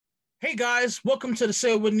Hey guys, welcome to the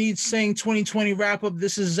Say What Needs Saying 2020 wrap up.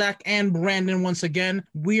 This is Zach and Brandon once again.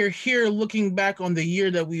 We are here looking back on the year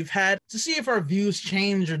that we've had to see if our views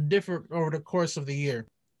change or differ over the course of the year.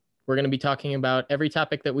 We're going to be talking about every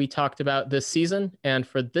topic that we talked about this season. And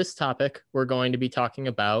for this topic, we're going to be talking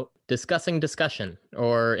about discussing discussion,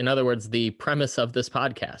 or in other words, the premise of this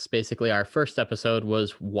podcast. Basically, our first episode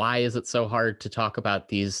was, why is it so hard to talk about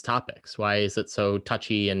these topics? Why is it so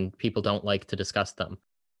touchy and people don't like to discuss them?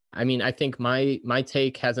 I mean, I think my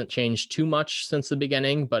take hasn't changed too much since the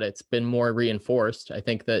beginning, but it's been more reinforced. I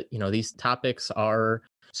think that, these topics are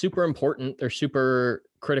super important. They're super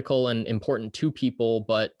critical and important to people,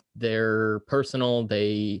 but they're personal.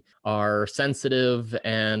 They are sensitive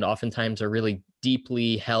and oftentimes are really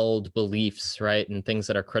deeply held beliefs, right? And things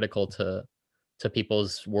that are critical to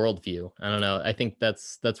people's worldview. I don't know. I think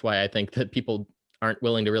that's why I think that people aren't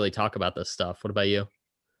willing to really talk about this stuff. What about you?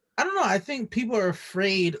 I don't know. I think people are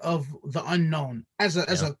afraid of the unknown as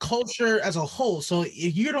a culture as a whole. So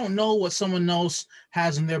if you don't know what someone else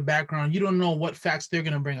has in their background, you don't know what facts they're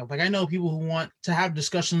going to bring up. Like I know people who want to have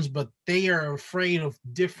discussions, but they are afraid of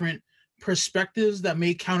different perspectives that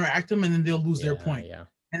may counteract them, and then they'll lose their point. Yeah.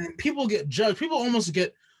 And then people get judged. People almost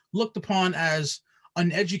get looked upon as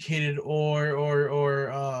uneducated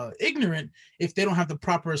or ignorant if they don't have the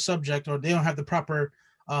proper subject or they don't have the proper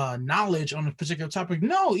knowledge on a particular topic.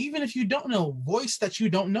 No, even if you don't know, voice that you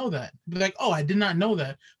don't know that. Be like, oh, I did not know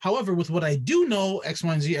that. However, with what I do know, X,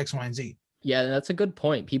 Y, and Z, X, Y, and Z. Yeah, that's a good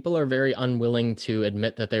point. People are very unwilling to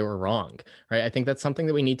admit that they were wrong, right? I think that's something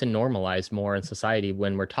that we need to normalize more in society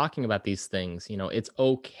when we're talking about these things. It's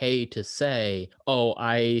okay to say, oh,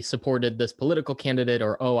 I supported this political candidate,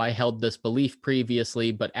 or oh, I held this belief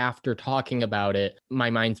previously, but after talking about it, my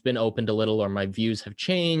mind's been opened a little, or my views have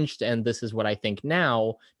changed, and this is what I think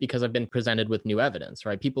now because I've been presented with new evidence,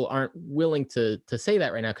 right? People aren't willing to say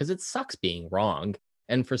that right now because it sucks being wrong.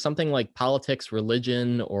 And for something like politics,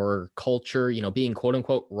 religion, or culture, being quote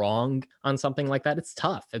unquote wrong on something like that, it's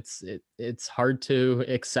tough. It's hard to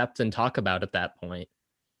accept and talk about at that point.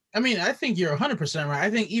 I mean, I think you're 100% right. I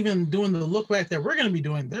think even doing the look back that we're going to be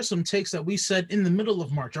doing, there's some takes that we said in the middle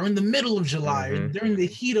of March or in the middle of July or during the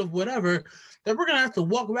heat of whatever that we're going to have to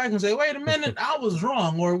walk back and say, wait a minute, I was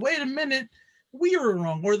wrong, or wait a minute, we were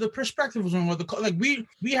wrong, or the perspective was wrong, or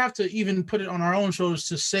we have to even put it on our own shoulders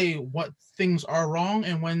to say what things are wrong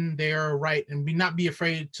and when they are right, and not be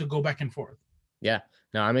afraid to go back and forth. Yeah,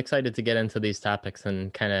 no, I'm excited to get into these topics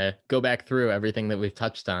and kind of go back through everything that we've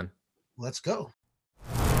touched on. Let's go.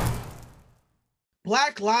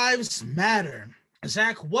 Black Lives Matter.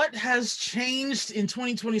 Zach, what has changed in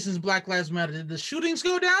 2020 since Black Lives Matter? Did the shootings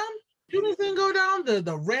go down? Shootings didn't go down.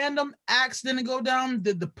 The random acts didn't go down.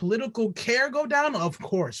 Did the political care go down? Of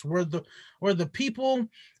course. Were the people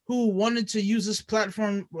who wanted to use this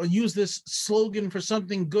platform or use this slogan for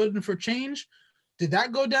something good and for change, did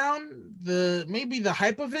that go down? Maybe the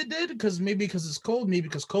hype of it did, because it's cold, maybe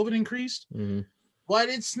because COVID increased. Mm-hmm. But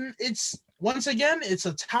it's once again, it's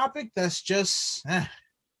a topic that's just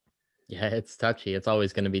Yeah, it's touchy. It's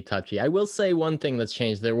always going to be touchy. I will say one thing that's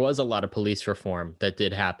changed. There was a lot of police reform that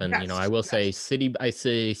did happen. Yes, I will say city by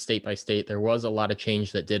city, state by state, there was a lot of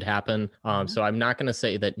change that did happen. So I'm not going to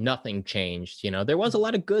say that nothing changed. There was a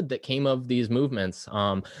lot of good that came of these movements.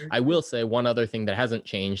 I will say one other thing that hasn't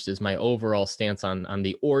changed is my overall stance on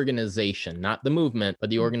the organization, not the movement, but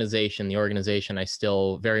the organization. The organization I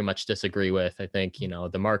still very much disagree with. I think,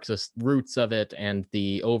 the Marxist roots of it and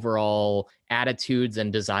the overall attitudes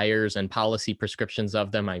and desires and policy prescriptions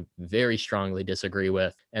of them, I very strongly disagree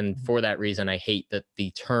with. And for that reason, I hate that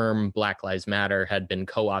the term Black Lives Matter had been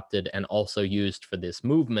co-opted and also used for this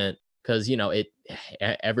movement. Because,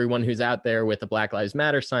 everyone who's out there with a Black Lives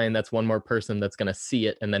Matter sign, that's one more person that's going to see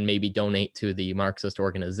it and then maybe donate to the Marxist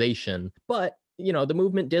organization. But, the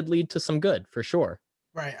movement did lead to some good, for sure.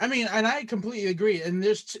 Right. I mean, and I completely agree. And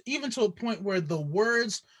there's even to a point where the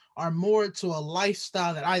words are more to a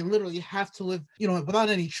lifestyle that I literally have to live, without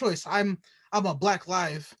any choice. I'm a Black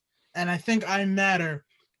life, and I think I matter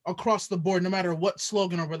across the board, no matter what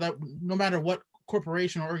slogan or no matter what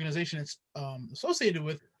corporation or organization it's associated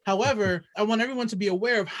with. However, I want everyone to be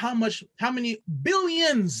aware of how many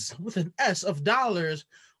billions with an S of dollars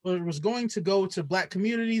was going to go to Black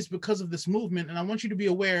communities because of this movement. And I want you to be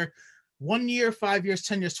aware 1 year, 5 years,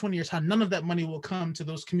 10 years, 20 years, how none of that money will come to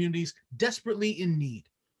those communities desperately in need.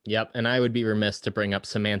 Yep. And I would be remiss to bring up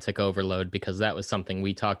semantic overload, because that was something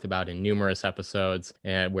we talked about in numerous episodes,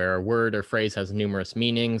 and where a word or phrase has numerous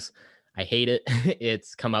meanings. I hate it.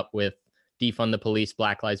 It's come up with defund the police,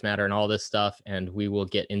 Black Lives Matter, and all this stuff. And we will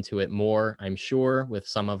get into it more, I'm sure, with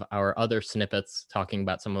some of our other snippets talking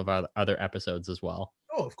about some of our other episodes as well.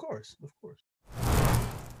 Oh, of course, of course.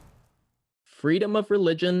 Freedom of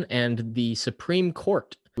religion and the Supreme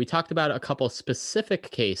Court. We talked about a couple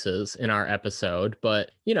specific cases in our episode,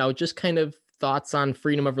 but, just kind of thoughts on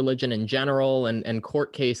freedom of religion in general and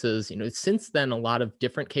court cases. Since then, a lot of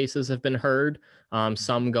different cases have been heard,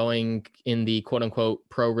 some going in the quote unquote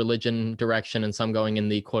pro-religion direction and some going in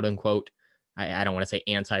the quote unquote, I don't want to say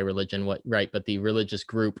anti-religion, right, but the religious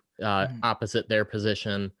group opposite their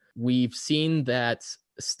position. We've seen that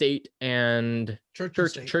state and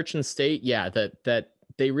church and state, yeah, that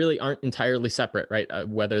they really aren't entirely separate, right?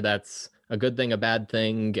 Whether that's a good thing, a bad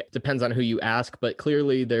thing, depends on who you ask, but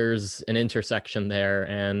clearly there's an intersection there.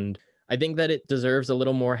 And I think that it deserves a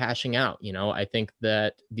little more hashing out. I think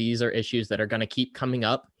that these are issues that are going to keep coming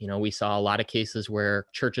up. We saw a lot of cases where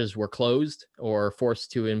churches were closed or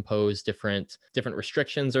forced to impose different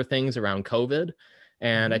restrictions or things around COVID.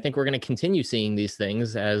 And I think we're going to continue seeing these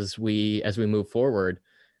things as we move forward.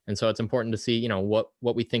 And so it's important to see,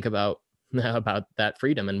 what we think about that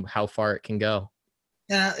freedom and how far it can go.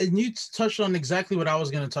 Yeah, and you touched on exactly what I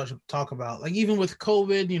was going to talk about. Like, even with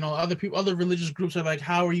COVID, other religious groups are like,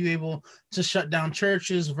 how are you able to shut down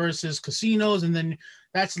churches versus casinos? And then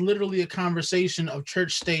that's literally a conversation of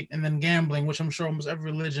church state and then gambling, which I'm sure almost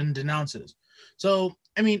every religion denounces. So,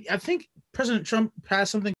 I think President Trump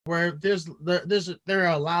passed something where they're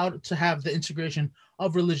allowed to have the integration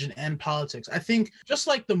of religion and politics. I think just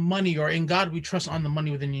like the money, or in God we trust, on the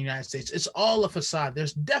money within the United States, it's all a facade.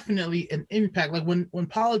 There's definitely an impact. Like when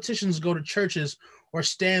politicians go to churches or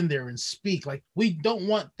stand there and speak, like, we don't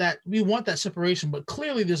want that. We want that separation, but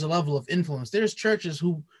clearly there's a level of influence. There's churches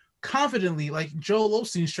who confidently, like Joel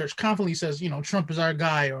Osteen's church, confidently says, Trump is our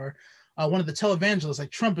guy, or one of the televangelists,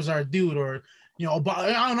 like, Trump is our dude, or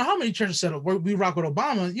Obama. I don't know how many churches said we rock with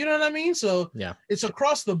Obama. You know what I mean? So yeah, it's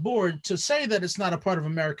across the board. To say that it's not a part of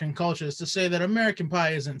American culture is to say that American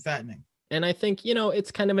pie isn't fattening. And I think,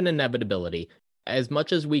 it's kind of an inevitability. As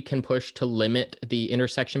much as we can push to limit the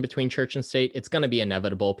intersection between church and state, it's going to be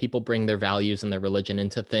inevitable. People bring their values and their religion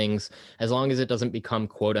into things, as long as it doesn't become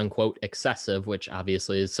quote unquote excessive, which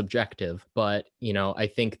obviously is subjective. But, I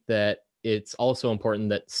think that it's also important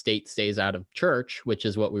that state stays out of church, which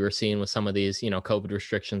is what we were seeing with some of these, COVID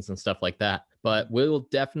restrictions and stuff like that. But we'll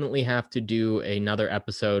definitely have to do another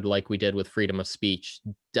episode like we did with freedom of speech,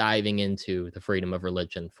 diving into the freedom of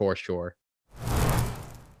religion for sure.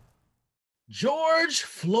 George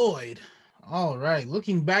Floyd. All right,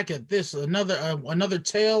 looking back at this, another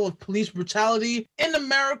tale of police brutality in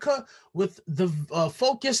America, with the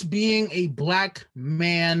focus being a Black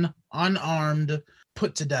man, unarmed,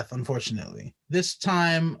 put to death, unfortunately. This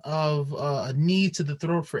time of a knee to the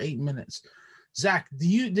throat for 8 minutes. Zach,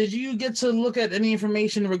 did you get to look at any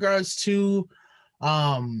information in regards to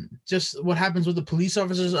just what happens with the police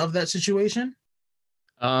officers of that situation?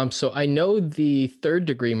 So I know the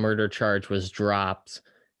third-degree murder charge was dropped,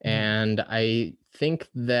 and I think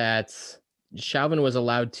that Chauvin was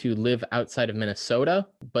allowed to live outside of Minnesota,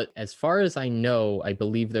 but as far as I know, I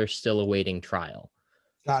believe they're still awaiting trial.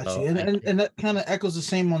 Gotcha. So and that kind of echoes the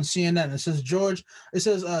same on CNN. It says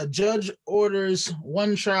judge orders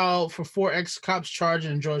one trial for 4 ex-cops charged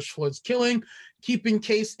in George Floyd's killing, keeping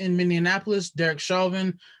case in Minneapolis. Derek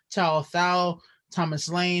Chauvin, Tal Thao, Thomas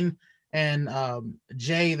Lane, and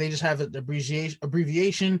Jay. They just have an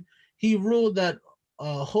abbreviation. He ruled that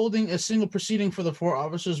holding a single proceeding for the 4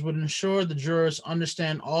 officers would ensure the jurors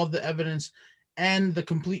understand all the evidence and the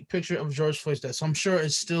complete picture of George Floyd's death. So I'm sure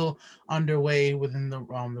it's still underway within the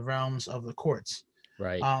realms of the courts.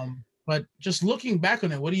 Right. But just looking back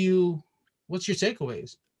on it, what's your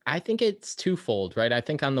takeaways? I think it's twofold, right? I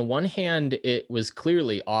think on the one hand, it was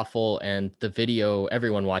clearly awful, and the video,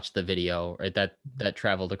 everyone watched the video, right? That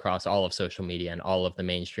traveled across all of social media and all of the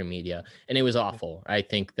mainstream media, and it was awful. I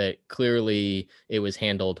think that clearly it was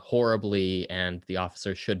handled horribly, and the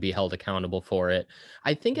officers should be held accountable for it.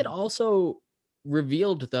 I think it also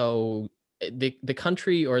revealed, though, the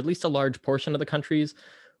country, or at least a large portion of the country's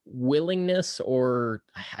willingness, or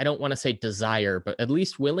I don't want to say desire, but at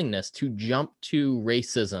least willingness to jump to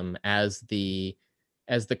racism as the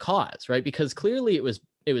cause, right? Because clearly it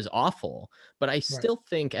was awful, but I still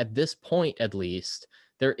think at this point, at least,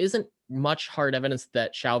 there isn't much hard evidence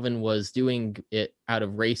that Chauvin was doing it out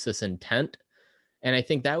of racist intent. And I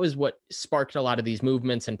think that was what sparked a lot of these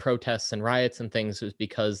movements and protests and riots and things, was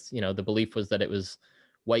because, the belief was that it was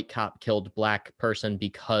white cop killed Black person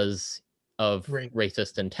because of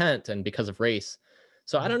racist intent and because of race.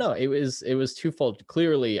 So I don't know. It was twofold.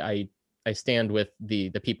 Clearly, I stand with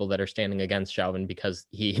the people that are standing against Chauvin because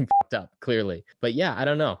he fucked up, clearly. But yeah, I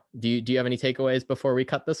don't know. Do you have any takeaways before we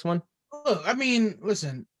cut this one? Look, I mean,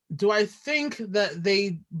 listen, do I think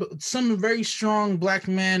that some very strong black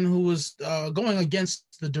man who was going against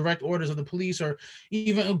the direct orders of the police, or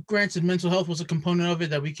even granted mental health was a component of it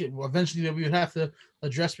that we could eventually that we would have to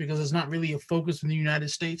address because it's not really a focus in the United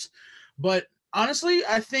States. But honestly,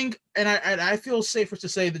 I think, and I feel safer to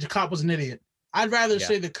say that the cop was an idiot. I'd rather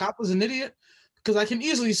say the cop was an idiot because I can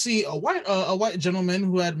easily see a white gentleman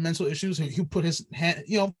who had mental issues who put his hand,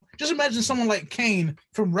 just imagine someone like Kane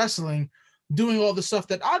from wrestling doing all the stuff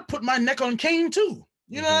that I'd put my neck on Kane too.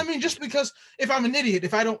 You know what I mean? Just because if I'm an idiot,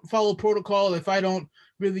 if I don't follow protocol, if I don't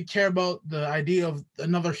really care about the idea of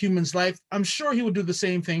another human's life, I'm sure he would do the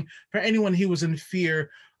same thing for anyone he was in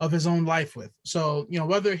fear of his own life with. So,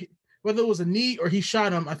 whether it was a knee or he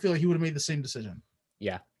shot him, I feel like he would have made the same decision.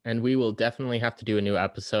 Yeah. And we will definitely have to do a new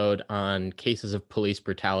episode on cases of police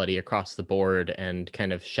brutality across the board and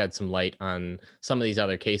kind of shed some light on some of these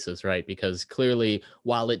other cases, right? Because clearly,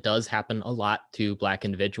 while it does happen a lot to Black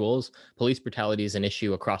individuals, police brutality is an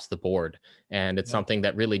issue across the board. And it's something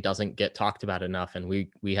that really doesn't get talked about enough. And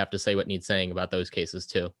we have to say what needs saying about those cases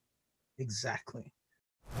too. Exactly.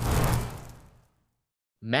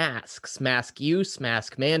 Masks, mask use,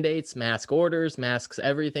 mask mandates, mask orders, masks,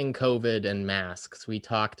 everything COVID and masks. We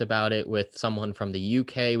talked about it with someone from the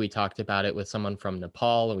UK. We talked about it with someone from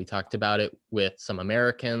Nepal. And we talked about it with some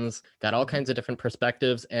Americans. Got all kinds of different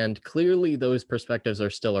perspectives. And clearly those perspectives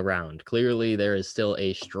are still around. Clearly there is still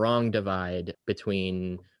a strong divide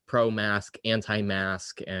between pro-mask,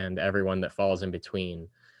 anti-mask, and everyone that falls in between.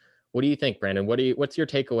 What do you think, Brandon? What's your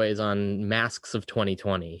takeaways on masks of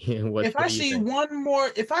 2020? If I see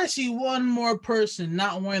one more person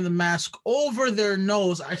not wearing the mask over their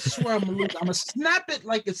nose, I swear I'm gonna snap it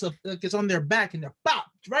like it's on their back and they're pop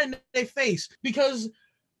right in their face, because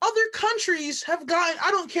other countries have gotten, I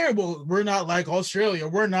don't care. Well, we're not like Australia.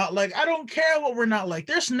 I don't care what we're not like.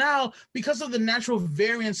 There's now, because of the natural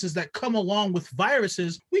variances that come along with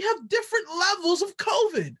viruses, we have different levels of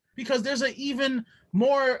COVID because there's an even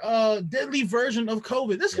more deadly version of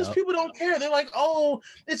COVID. This because people don't care. They're like, oh,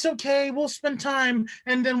 it's okay. We'll spend time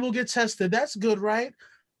and then we'll get tested. That's good, right?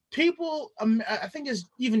 People, I think it's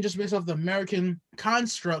even just based off the American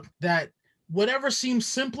construct that whatever seems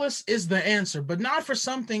simplest is the answer, but not for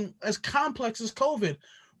something as complex as COVID.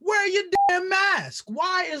 Wear your damn mask.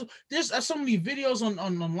 Why is there's so many videos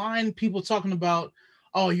online, people talking about,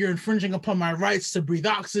 oh, you're infringing upon my rights to breathe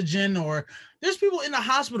oxygen, or there's people in the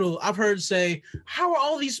hospital I've heard say, how are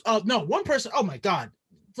all these, one person, oh my God.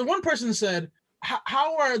 So one person said,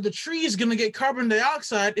 how are the trees going to get carbon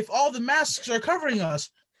dioxide if all the masks are covering us?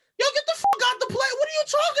 Yo, get the fuck out the plane. What are you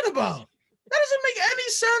talking about? That doesn't make any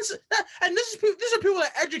sense. And these are people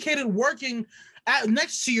that are educated working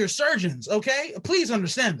next to your surgeons, okay? Please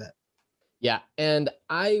understand that. Yeah, and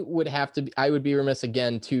I would be remiss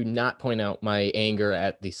again to not point out my anger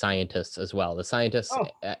at the scientists as well. The scientists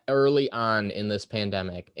early on in this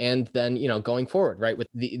pandemic, and then, going forward, right, with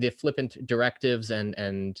the flippant directives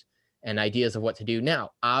and ideas of what to do. Now,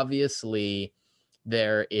 obviously,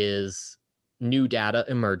 there is new data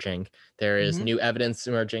emerging. There is new evidence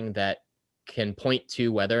emerging that can point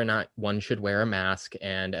to whether or not one should wear a mask.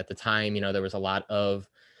 And at the time, there was a lot of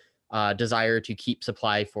desire to keep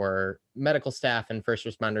supply for medical staff and first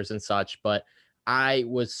responders and such. But I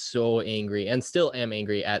was so angry and still am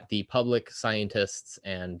angry at the public scientists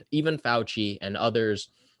and even Fauci and others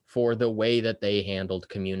for the way that they handled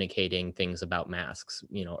communicating things about masks.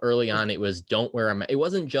 Early on, it was don't wear a mask. It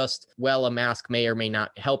wasn't just, well, a mask may or may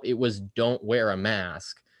not help. It was don't wear a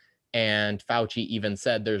mask. And Fauci even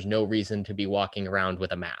said there's no reason to be walking around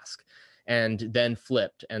with a mask, and then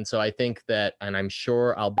flipped. And so I think that, and I'm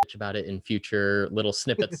sure I'll bitch about it in future little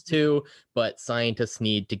snippets too, but scientists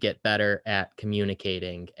need to get better at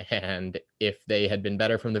communicating. And if they had been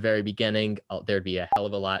better from the very beginning, there'd be a hell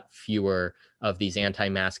of a lot fewer of these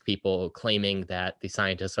anti-mask people claiming that the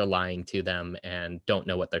scientists are lying to them and don't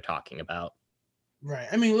know what they're talking about. Right.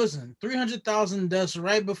 I mean, listen, 300,000 deaths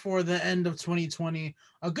right before the end of 2020.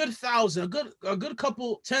 A good 1,000, a good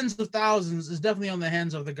couple tens of thousands is definitely on the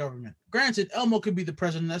hands of the government. Granted, Elmo could be the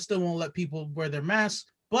president. That still won't let people wear their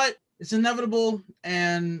masks, but it's inevitable.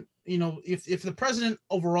 And, if the president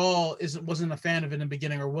overall wasn't a fan of it in the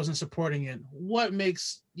beginning or wasn't supporting it, what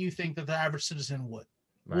makes you think that the average citizen would?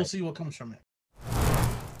 Right. We'll see what comes from it.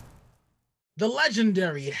 The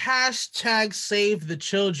legendary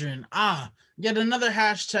 #SaveTheChildren. Yet another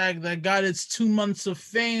hashtag that got its 2 months of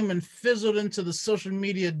fame and fizzled into the social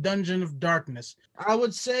media dungeon of darkness. I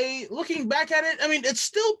would say, looking back at it, I mean, it's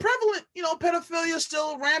still prevalent. Pedophilia is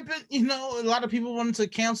still rampant. A lot of people wanted to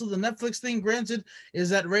cancel the Netflix thing. Granted,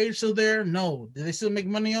 is that rage still there? No. Do they still make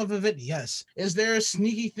money off of it? Yes. Is there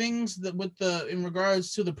sneaky things that in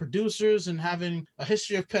regards to the producers and having a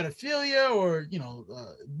history of pedophilia or,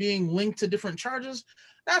 being linked to different charges?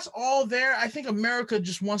 That's all there. I think America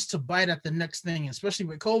just wants to bite at the next thing, especially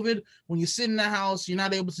with COVID. When you sit in the house, you're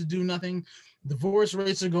not able to do nothing. Divorce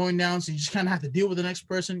rates are going down, so you just kind of have to deal with the next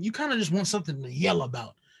person. You kind of just want something to yell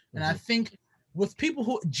about. And I think with people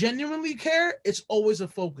who genuinely care, it's always a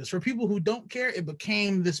focus. For people who don't care, it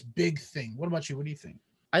became this big thing. What about you? What do you think?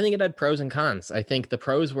 I think it had pros and cons. I think the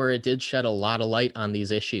pros were it did shed a lot of light on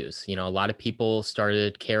these issues. A lot of people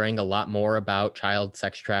started caring a lot more about child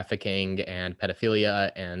sex trafficking and pedophilia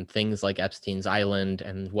and things like Epstein's Island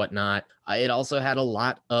and whatnot. It also had a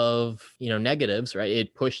lot of, negatives, right?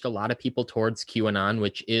 It pushed a lot of people towards QAnon,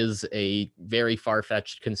 which is a very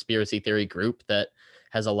far-fetched conspiracy theory group that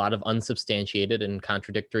has a lot of unsubstantiated and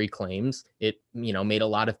contradictory claims. It, made a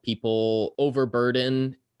lot of people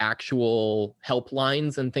overburden actual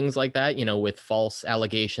helplines and things like that, with false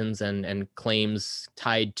allegations and claims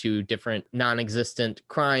tied to different non-existent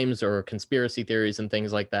crimes or conspiracy theories and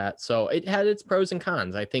things like that. So it had its pros and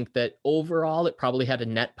cons. I think that overall it probably had a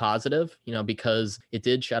net positive, because it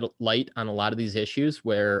did shed light on a lot of these issues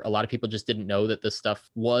where a lot of people just didn't know that this stuff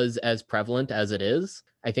was as prevalent as it is.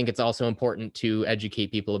 I think it's also important to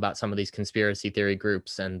educate people about some of these conspiracy theory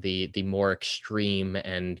groups and the more extreme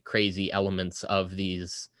and crazy elements of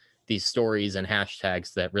these stories and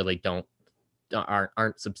hashtags that really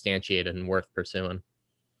aren't substantiated and worth pursuing.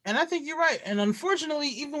 And I think you're right. And unfortunately,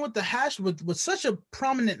 even with the with such a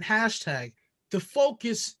prominent hashtag, the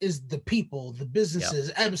focus is the people, the businesses,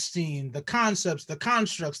 yep. Epstein, the concepts, the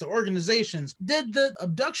constructs, the organizations. Did the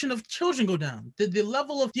abduction of children go down? Did the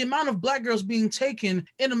amount of Black girls being taken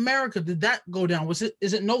in America, did that go down?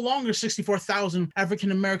 Is it no longer 64,000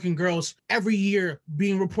 African-American girls every year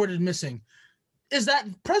being reported missing? Is that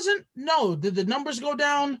present? No. Did the numbers go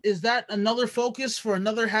down? Is that another focus for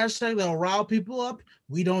another hashtag that'll rile people up?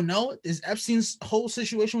 We don't know. Is Epstein's whole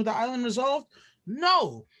situation with the island resolved?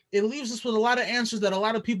 No. It leaves us with a lot of answers that a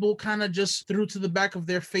lot of people kind of just threw to the back of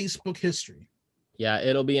their Facebook history. Yeah,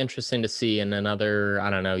 it'll be interesting to see in another,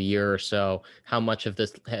 year or so, how much of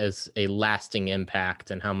this has a lasting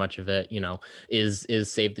impact and how much of it,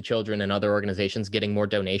 is Save the Children and other organizations getting more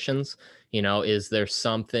donations. Is there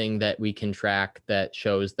something that we can track that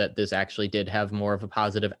shows that this actually did have more of a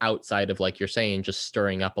positive outside of, like you're saying, just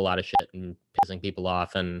stirring up a lot of shit and pissing people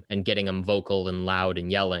off and getting them vocal and loud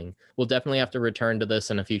and yelling? We'll definitely have to return to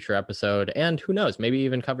this in a future episode. And who knows, maybe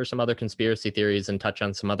even cover some other conspiracy theories and touch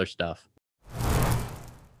on some other stuff.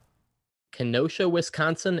 Kenosha,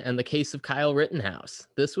 Wisconsin, and the case of Kyle Rittenhouse.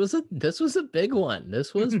 This was a big one.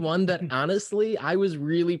 This was one that honestly, I was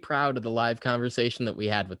really proud of the live conversation that we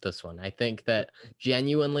had with this one. I think that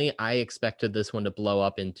genuinely, I expected this one to blow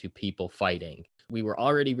up into people fighting. We were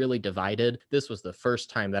already really divided. This was the first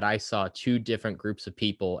time that I saw two different groups of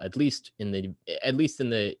people, at least in the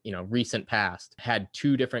recent past, had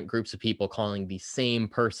two different groups of people calling the same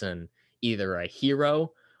person either a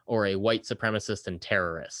hero or a white supremacist and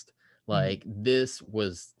terrorist. Like this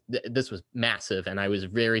was massive, and I was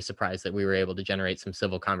very surprised that we were able to generate some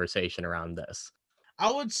civil conversation around this.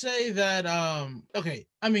 I would say that okay,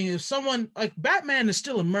 I mean, if someone like Batman is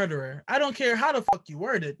still a murderer, I don't care how the fuck you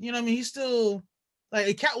word it. You know what I mean? He's still like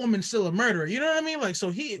a Catwoman's still a murderer. You know what I mean? Like,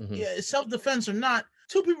 so self-defense or not,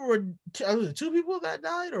 two people that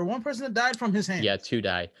died, or one person that died from his hand. Yeah, two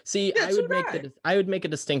died. See, yeah, I would make a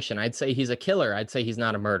distinction. I'd say he's a killer. I'd say he's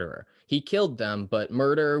not a murderer. He killed them, but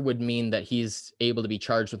murder would mean that he's able to be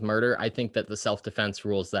charged with murder. I think that the self-defense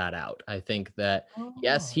rules that out. I think that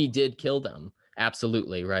yes, he did kill them.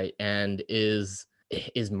 Absolutely, right. And is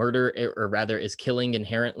murder, or rather is killing,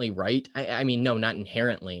 inherently right? I mean, no, not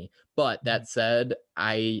inherently. But that said,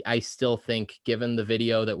 I still think, given the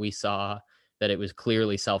video that we saw, that it was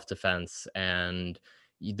clearly self-defense, and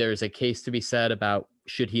there's a case to be said about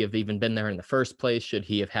should he have even been there in the first place? Should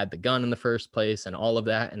he have had the gun in the first place and all of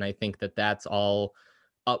that? And I think that that's all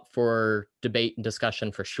up for debate and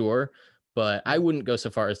discussion for sure. But I wouldn't go so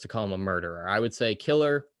far as to call him a murderer. I would say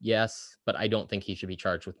killer, yes, but I don't think he should be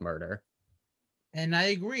charged with murder. And I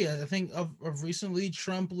agree. I think of recently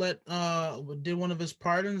Trump did one of his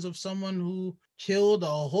pardons of someone who killed a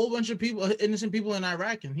whole bunch of people, innocent people in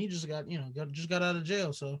Iraq, and he just got out of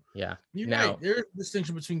jail. So Yeah. you're right. There's a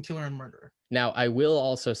distinction between killer and murderer. Now, I will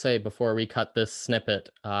also say before we cut this snippet,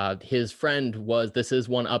 his friend this is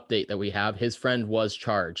one update that we have. His friend was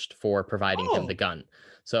charged for providing him the gun.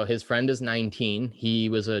 So his friend is 19. He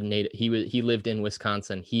was a native. He lived in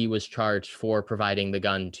Wisconsin. He was charged for providing the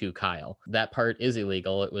gun to Kyle. That part is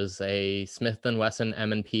illegal. It was a Smith & Wesson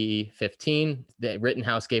M&P 15. The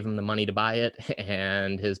Rittenhouse gave him the money to buy it,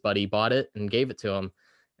 and his buddy bought it and gave it to him.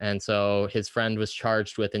 And so his friend was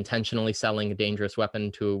charged with intentionally selling a dangerous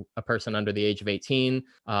weapon to a person under the age of 18,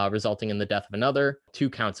 resulting in the death of another. 2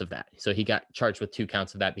 counts of that. So he got charged with 2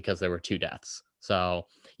 counts of that because there were 2 deaths. So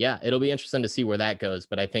yeah, it'll be interesting to see where that goes.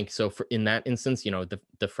 But I think so in that instance,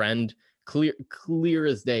 the friend, clear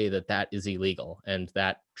as day that is illegal, and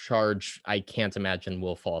that charge I can't imagine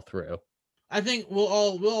will fall through. I think we'll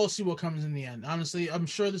all see what comes in the end. Honestly, I'm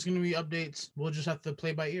sure there's going to be updates. We'll just have to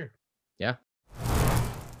play by ear. Yeah.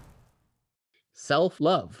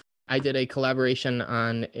 Self-love. I did a collaboration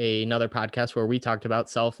on another podcast where we talked about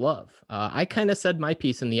self-love. I kind of said my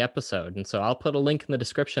piece in the episode, and so I'll put a link in the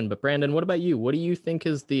description. But Brandon, what about you? What do you think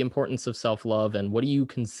is the importance of self-love, and what do you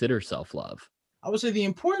consider self-love? I would say the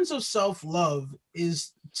importance of self-love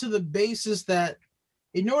is to the basis that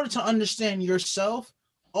in order to understand yourself,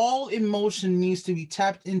 all emotion needs to be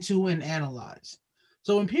tapped into and analyzed.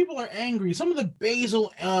 So when people are angry, some of the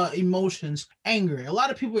basal emotions, anger. A lot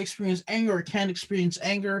of people experience anger or can experience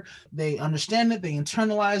anger. They understand it, they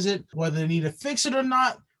internalize it, whether they need to fix it or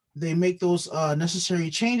not. They make those necessary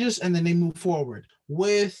changes, and then they move forward.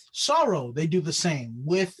 With sorrow, they do the same.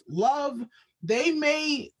 With love, they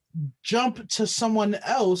may jump to someone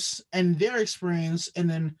else and their experience, and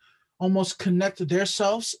then almost connect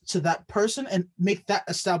themselves to that person and make that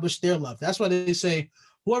establish their love. That's why they say,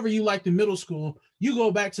 whoever you liked in middle school, you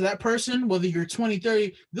go back to that person, whether you're 20,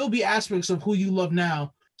 30, there'll be aspects of who you love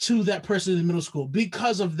now to that person in middle school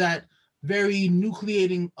because of that very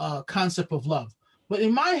nucleating concept of love. But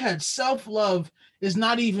in my head, self-love is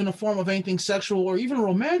not even a form of anything sexual or even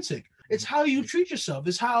romantic. It's how you treat yourself.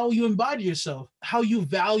 It's how you embody yourself, how you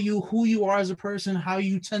value who you are as a person, how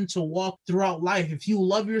you tend to walk throughout life. If you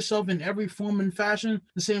love yourself in every form and fashion,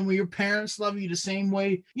 the same way your parents love you, the same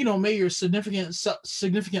way, may your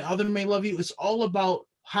significant other may love you. It's all about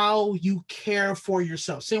how you care for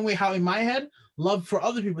yourself. Same way how in my head, love for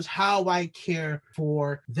other people is how I care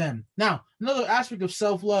for them. Now, another aspect of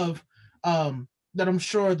self-love that I'm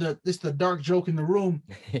sure that it's the dark joke in the room.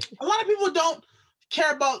 A lot of people don't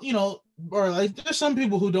care about, or like there's some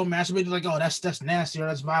people who don't masturbate. They're like, oh, that's nasty or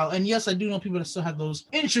that's vile. And yes, I do know people that still have those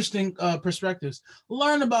interesting perspectives.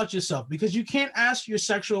 Learn about yourself, because you can't ask your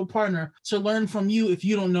sexual partner to learn from you if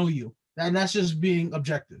you don't know you. And that's just being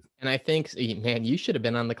objective. And I think, man, you should have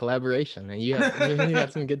been on the collaboration, and you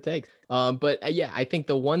got some good takes. But yeah, I think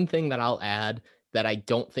the one thing that I'll add that I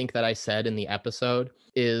don't think that I said in the episode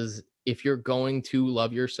is, if you're going to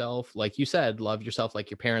love yourself, like you said, love yourself like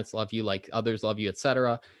your parents love you, like others love you,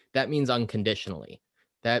 etc., that means unconditionally.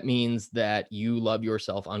 That means that you love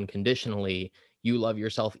yourself unconditionally. You love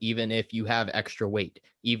yourself even if you have extra weight,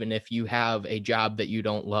 even if you have a job that you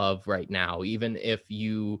don't love right now, even if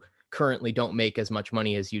you currently don't make as much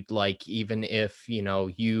money as you'd like, even if,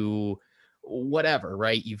 you whatever,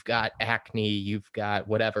 right? You've got acne, you've got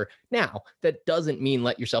whatever. Now, that doesn't mean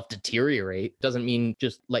let yourself deteriorate. Doesn't mean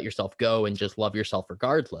just let yourself go and just love yourself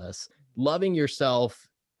regardless. Loving yourself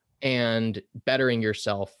and bettering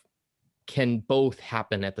yourself can both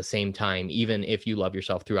happen at the same time, even if you love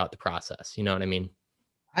yourself throughout the process. You know what I mean?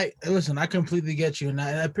 I completely get you, and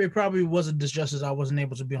it probably wasn't just as I wasn't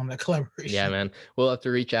able to be on that collaboration. Yeah, man, we'll have to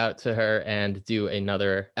reach out to her and do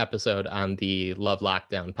another episode on the Love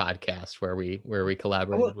Lockdown podcast where we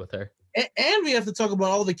collaborated with her. And we have to talk about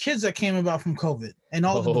all the kids that came about from COVID and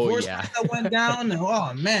all the divorce that went down. And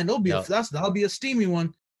oh man, that'll be a steamy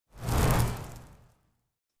one.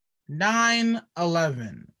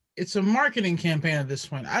 9/11. It's a marketing campaign at this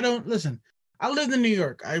point. I lived in New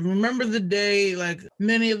York. I remember the day like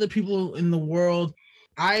many of the people in the world.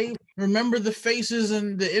 I remember the faces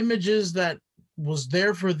and the images that was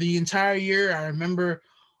there for the entire year. I remember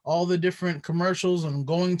all the different commercials and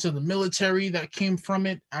going to the military that came from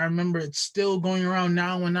it. I remember it's still going around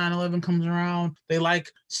now when 9/11 comes around. They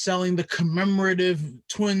like selling the commemorative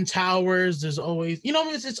Twin Towers. There's always,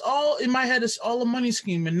 it's all in my head. It's all a money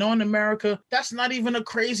scheme. And knowing America, that's not even a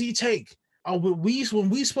crazy take. When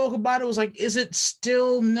we spoke about it, was like, is it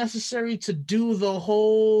still necessary to do the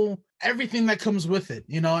whole everything that comes with it,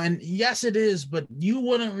 and yes, it is, but you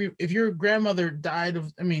wouldn't, if your grandmother died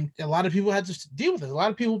of, I mean, a lot of people had to deal with it. A lot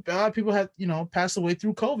of people had, passed away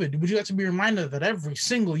through COVID. Would you have to be reminded of that every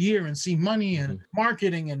single year and see money and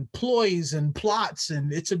marketing and ploys and plots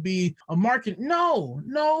and it to be a market? No,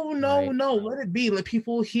 let it be. Let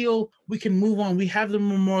people heal. We can move on. We have the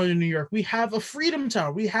Memorial in New York. We have a Freedom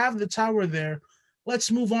Tower. We have the tower there.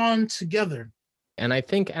 Let's move on together. And I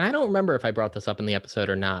think, and I don't remember if I brought this up in the episode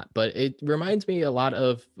or not, but it reminds me a lot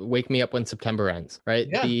of Wake Me Up When September Ends, right?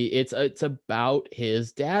 Yeah. It's about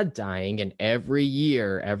his dad dying, and every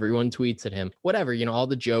year everyone tweets at him, whatever, all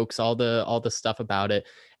the jokes, all the stuff about it.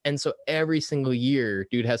 And so every single year,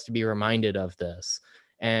 dude has to be reminded of this.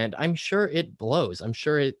 And I'm sure it blows. I'm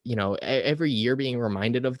sure it, every year being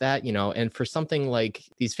reminded of that, and for something like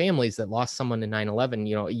these families that lost someone in 9/11,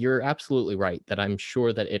 you're absolutely right that I'm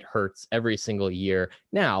sure that it hurts every single year.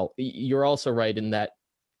 Now, you're also right in that,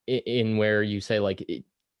 in where you say, like,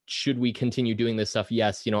 should we continue doing this stuff?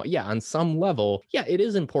 Yes, on some level, yeah, it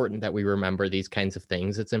is important that we remember these kinds of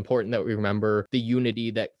things. It's important that we remember the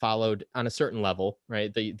unity that followed on a certain level,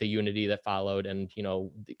 right? The unity that followed, and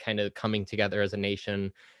kind of coming together as a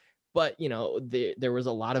nation. But there was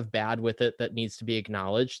a lot of bad with it that needs to be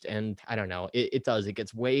acknowledged, and I don't know, it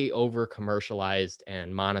gets way over commercialized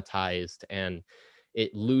and monetized, and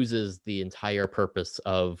it loses the entire purpose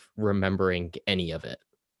of remembering any of it.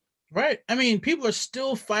 Right. I mean, people are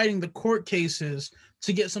still fighting the court cases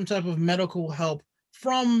to get some type of medical help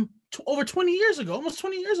from over 20 years ago, almost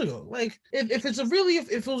 20 years ago. Like, if it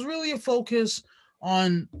was really a focus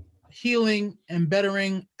on healing and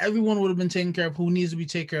bettering, everyone would have been taken care of who needs to be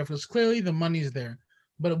taken care of, because clearly the money's there.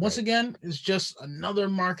 But once again, it's just another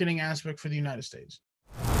marketing aspect for the United States.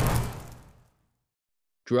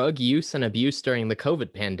 Drug use and abuse during the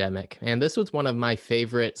COVID pandemic. And this was one of my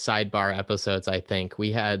favorite sidebar episodes, I think.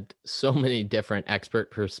 We had so many different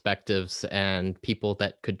expert perspectives and people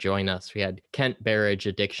that could join us. We had Kent Berridge,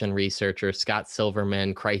 addiction researcher, Scott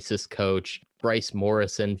Silverman, crisis coach, Bryce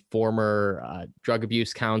Morrison, former drug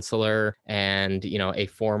abuse counselor, and, a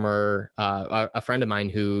former, a friend of mine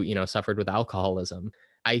who, suffered with alcoholism.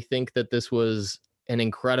 I think that this was an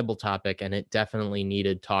incredible topic, and it definitely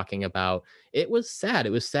needed talking about. It was sad.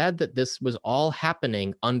 It was sad that this was all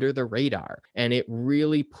happening under the radar, and it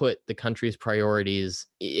really put the country's priorities,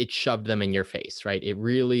 it shoved them in your face, right? It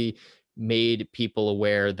really made people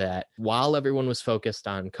aware that while everyone was focused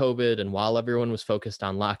on COVID and while everyone was focused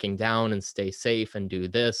on locking down and stay safe and do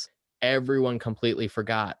this, everyone completely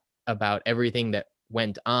forgot about everything that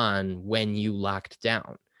went on when you locked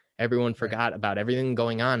down. Everyone forgot about everything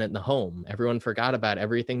going on in the home. Everyone forgot about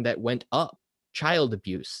everything that went up. Child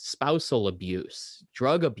abuse, spousal abuse,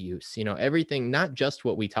 drug abuse, everything, not just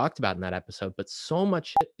what we talked about in that episode, but so much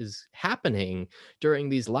shit is happening during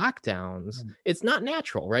these lockdowns. It's not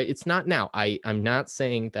natural, right? It's not now. I'm not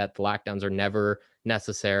saying that the lockdowns are never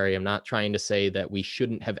necessary. I'm not trying to say that we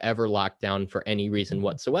shouldn't have ever locked down for any reason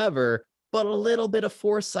whatsoever. But a little bit of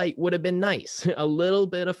foresight would have been nice. A little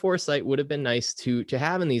bit of foresight would have been nice to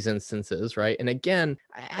have in these instances, right? And again,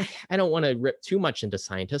 I don't want to rip too much into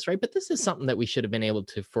scientists, right? But this is something that we should have been able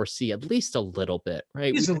to foresee at least a little bit,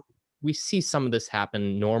 right? We see some of this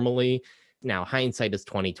happen normally. Now, hindsight is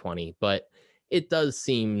 2020, but it does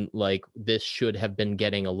seem like this should have been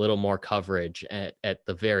getting a little more coverage at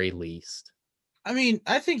the very least. I mean,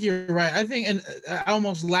 I think you're right. I think, and I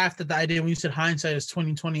almost laughed at the idea when you said hindsight is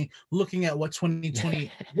 2020, looking at what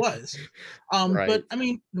 2020 was. Right. But I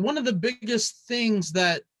mean, one of the biggest things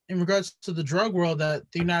that, in regards to the drug world,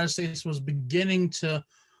 that the United States was beginning to,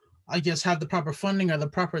 I guess, have the proper funding or the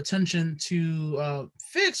proper attention to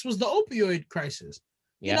fix was the opioid crisis.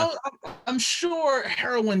 Yeah. I'm sure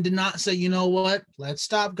heroin did not say, you know what, let's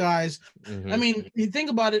stop, guys. I mean, you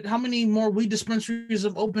think about it, how many more weed dispensaries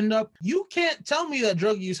have opened up? You can't tell me that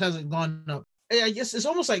drug use hasn't gone up. I guess it's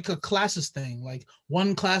almost like a classes thing. Like,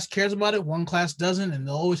 one class cares about it, one class doesn't, and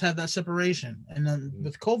they'll always have that separation. And then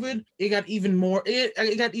with COVID, it got even more,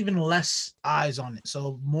 it got even less eyes on it.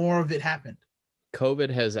 So more of it happened. COVID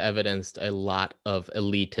has evidenced a lot of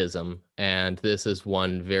elitism, and this is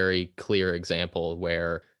one very clear example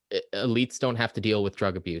where elites don't have to deal with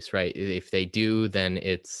drug abuse, right? If they do, then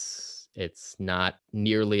it's not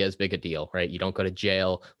nearly as big a deal, right? You don't go to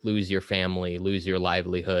jail, lose your family, lose your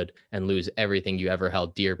livelihood, and lose everything you ever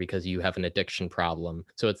held dear because you have an addiction problem.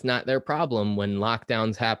 So it's not their problem when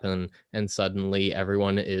lockdowns happen and suddenly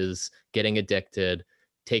everyone is getting addicted,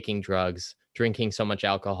 taking drugs, drinking so much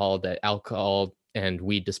alcohol that alcohol and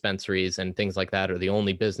weed dispensaries and things like that are the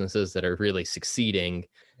only businesses that are really succeeding.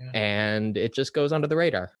 Yeah. And it just goes under the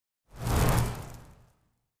radar.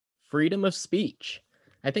 Freedom of speech.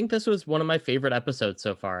 I think this was one of my favorite episodes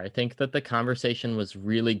so far. I think that the conversation was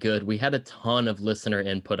really good. We had a ton of listener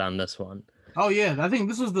input on this one. Oh yeah, I think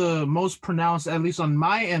this was the most pronounced, at least on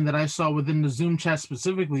my end, that I saw within the Zoom chat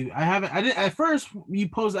specifically. I did at first you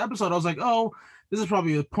posed the episode, I was like, oh, this is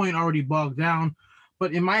probably a point already bogged down.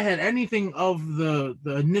 But in my head, anything of the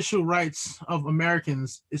initial rights of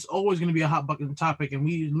Americans is always going to be a hot button topic, and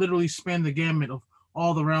we literally span the gamut of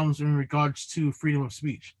all the realms in regards to freedom of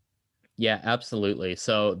speech. Yeah, absolutely.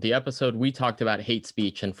 So the episode we talked about hate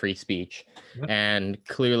speech and free speech, Yep. and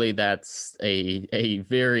clearly that's a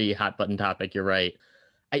very hot button topic. You're right.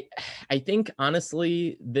 I think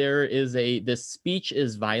honestly there is this speech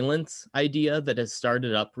is violence idea that has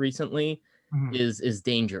started up recently Mhm. is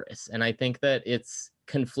dangerous, and I think that it's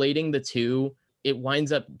conflating the two. It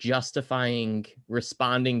winds up justifying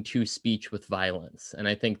responding to speech with violence, and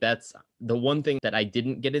I think that's the one thing that I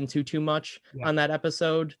didn't get into too much Yeah. on that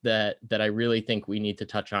episode that I really think we need to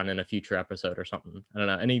touch on in a future episode or something. I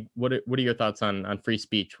don't know. What are your thoughts on free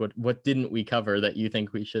speech? What didn't we cover that you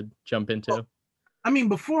think we should jump into? Well, I mean,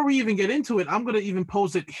 before we even get into it, I'm going to even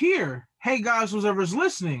pose it here. Hey guys, whoever's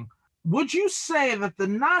listening, would you say that the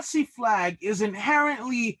Nazi flag is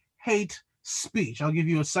inherently hate speech? I'll give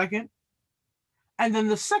you a second. And then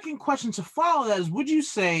the second question to follow that is, would you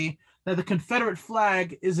say that the Confederate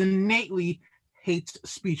flag is innately hate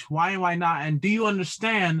speech? Why and why not? And do you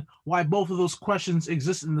understand why both of those questions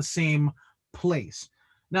exist in the same place?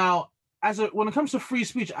 Now, when it comes to free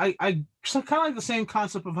speech, I kind of like the same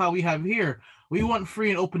concept of how we have here. We want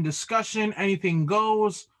free and open discussion, anything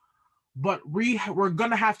goes, but we're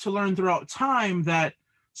gonna have to learn throughout time that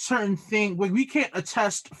certain things we can't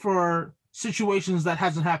attest for situations that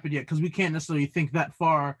hasn't happened yet because we can't necessarily think that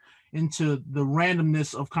far into the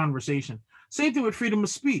randomness of conversation. Same thing with freedom of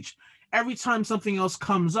speech. Every time something else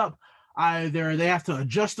comes up, either they have to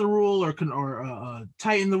adjust the rule or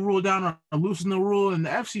tighten the rule down or loosen the rule, and the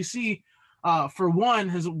FCC, for one,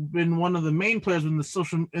 has been one of the main players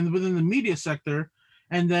within the media sector,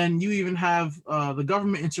 and then you even have the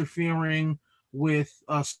government interfering with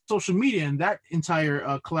social media and that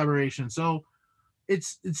entire collaboration. So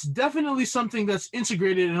it's definitely something that's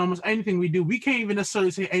integrated in almost anything we do. We can't even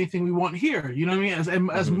necessarily say anything we want here. You know what I mean?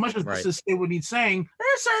 As much as this is what he's saying, there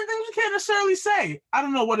are certain things we can't necessarily say. I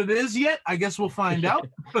don't know what it is yet. I guess we'll find out.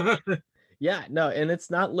 Yeah, no, and it's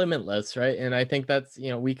not limitless, right? And I think that's,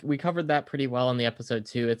 we covered that pretty well in the episode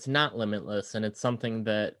too. It's not limitless, and it's something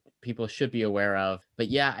that people should be aware of. But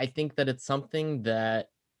yeah, I think that it's something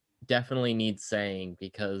that definitely needs saying,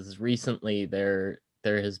 because recently there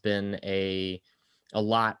has been a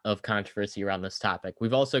lot of controversy around this topic.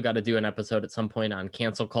 We've also got to do an episode at some point on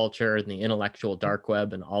cancel culture and the intellectual dark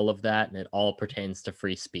web and all of that, and it all pertains to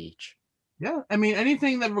free speech. Yeah, I mean,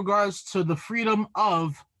 anything that regards to the freedom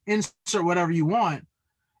of insert whatever you want,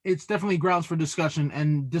 it's definitely grounds for discussion,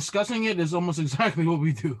 and discussing it is almost exactly what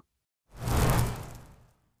we do.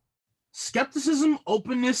 Skepticism,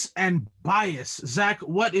 openness, and bias. Zach,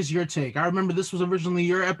 what is your take? I remember this was originally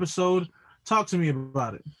your episode. Talk to me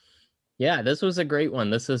about it. Yeah, this was a great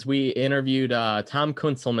one. We interviewed Tom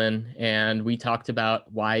Kunzelman, and we talked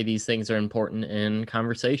about why these things are important in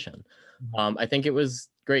conversation. I think it was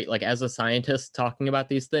great. Like, as a scientist talking about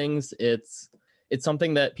these things, it's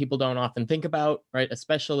something that people don't often think about, right?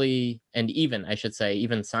 Especially, and even, I should say,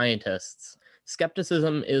 even scientists.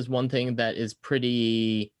 Skepticism is one thing that is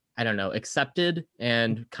pretty, I don't know, accepted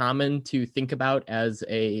and common to think about as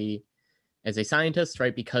a scientist,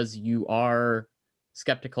 right? Because you are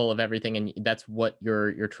skeptical of everything, and that's what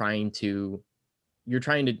you're trying to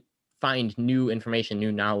find new information,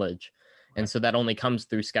 new knowledge. And so that only comes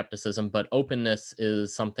through skepticism. But openness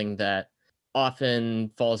is something that often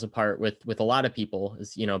falls apart with a lot of people,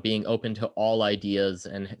 is, being open to all ideas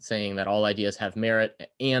and saying that all ideas have merit,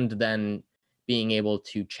 and then being able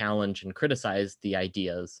to challenge and criticize the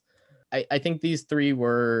ideas. I think these three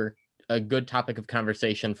were a good topic of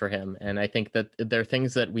conversation for him. And I think that there are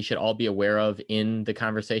things that we should all be aware of in the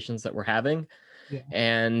conversations that we're having,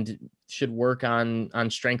 and should work on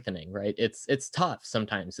strengthening, right? It's tough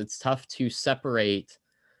sometimes. It's tough to separate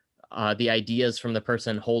the ideas from the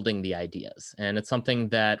person holding the ideas. And it's something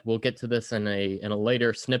that we'll get to this in a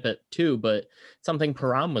later snippet too, but something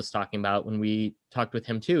Param was talking about when we talked with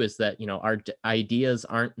him too, is that, our ideas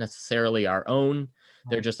aren't necessarily our own.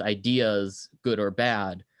 They're just ideas, good or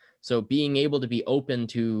bad. So being able to be open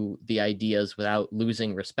to the ideas without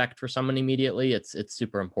losing respect for someone immediately, it's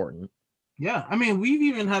super important. Yeah, I mean, we've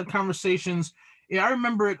even had conversations. Yeah, I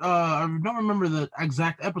remember it. I don't remember the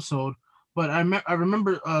exact episode, but I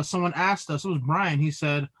remember someone asked us. It was Brian. He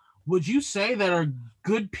said, "Would you say that are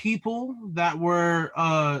good people that were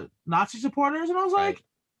Nazi supporters?" And I was like,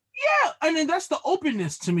 Yeah, I mean that's the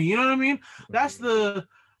openness to me. You know what I mean? That's the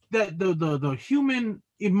human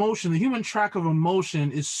emotion, the human track of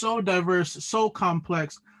emotion is so diverse, so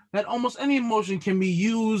complex that almost any emotion can be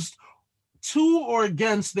used to or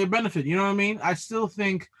against their benefit. You know what I mean? I still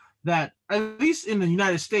think that at least in the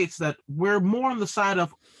United States that we're more on the side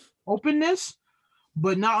of openness,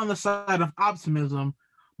 but not on the side of optimism.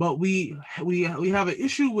 But we have an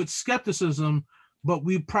issue with skepticism, but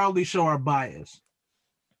we proudly show our bias.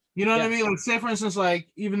 You know what I mean? Like, say for instance, like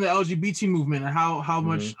even the LGBT movement and how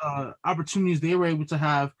much opportunities they were able to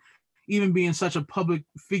have, even being such a public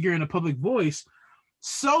figure and a public voice.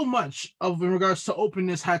 So much of in regards to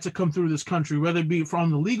openness had to come through this country, whether it be from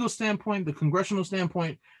the legal standpoint, the congressional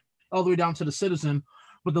standpoint, all the way down to the citizen.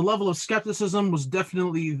 But the level of skepticism was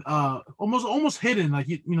definitely almost hidden. Like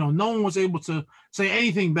no one was able to say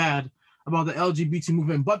anything bad about the LGBT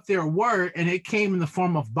movement, but there were, and it came in the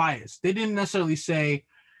form of bias. They didn't necessarily say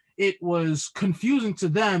it was confusing to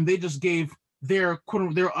them. They just gave their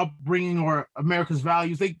upbringing or America's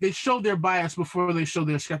values. They showed their bias before they showed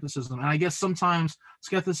their skepticism. And I guess sometimes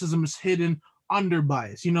skepticism is hidden under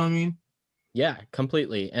bias. You know what I mean? Yeah,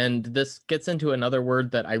 completely. And this gets into another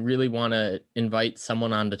word that I really want to invite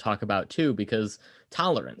someone on to talk about too, because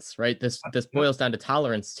tolerance, right? This boils down to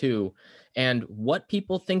tolerance too. And what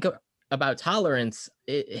people think about tolerance,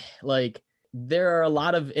 like there are a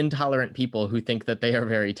lot of intolerant people who think that they are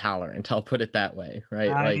very tolerant. I'll put it that way,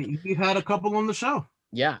 right? We've had a couple on the show.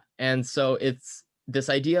 Yeah. And so it's this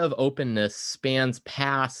idea of openness spans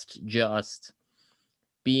past just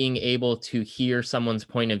being able to hear someone's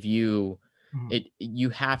point of view. You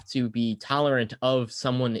have to be tolerant of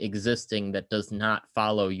someone existing that does not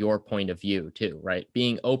follow your point of view too, right?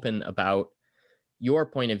 Being open about your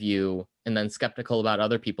point of view and then skeptical about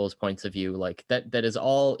other people's points of view, like that is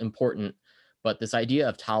all important. But this idea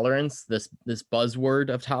of tolerance, this buzzword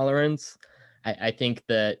of tolerance, I think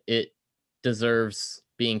that it deserves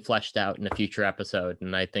being fleshed out in a future episode.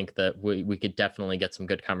 And I think that we could definitely get some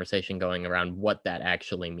good conversation going around what that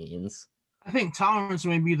actually means. I think tolerance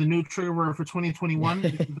may be the new trigger word for 2021.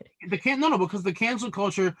 Because the cancel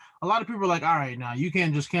culture, a lot of people are like, all right, now you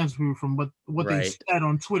can't just cancel people from what they said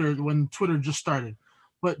on Twitter when Twitter just started.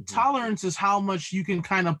 But tolerance is how much you can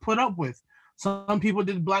kind of put up with. Some people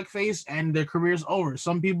did blackface and their career's over.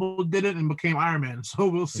 Some people did it and became Iron Man. So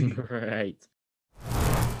we'll see. Right.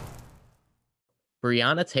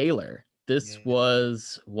 Breonna Taylor. This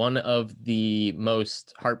was one of the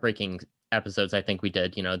most heartbreaking episodes I think we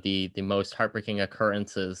did, the most heartbreaking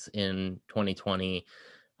occurrences in 2020.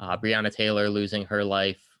 Breonna Taylor losing her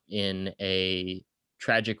life in a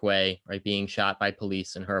tragic way, right? Being shot by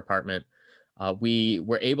police in her apartment. We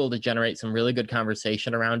were able to generate some really good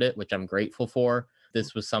conversation around it, which I'm grateful for.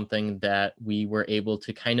 This was something that we were able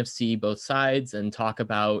to kind of see both sides and talk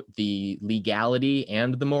about the legality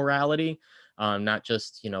and the morality, not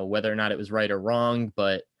just, whether or not it was right or wrong,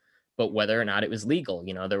 but whether or not it was legal.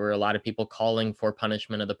 There were a lot of people calling for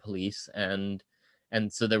punishment of the police. And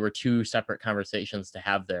so there were two separate conversations to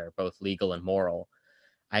have there, both legal and moral.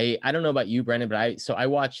 I don't know about you, Brendan, but I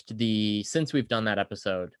watched since we've done that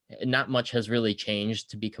episode, not much has really changed,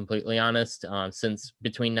 to be completely honest, since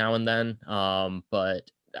between now and then. But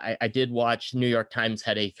I did watch. New York Times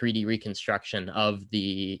had a 3D reconstruction of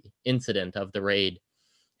the incident of the raid,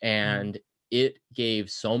 and it gave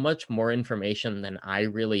so much more information than I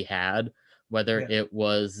really had, whether it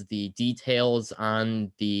was the details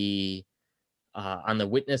on the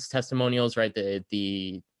witness testimonials, right?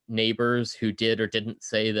 The neighbors who did or didn't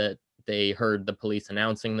say that they heard the police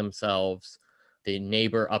announcing themselves, the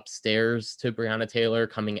neighbor upstairs to Breonna Taylor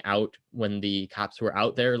coming out when the cops were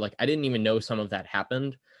out there. Like, I didn't even know some of that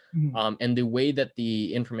happened. And the way that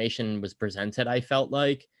the information was presented, I felt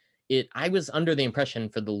like I was under the impression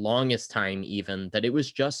for the longest time even that it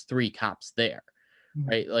was just 3 cops there,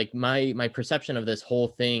 right? Like my perception of this whole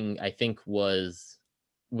thing, I think was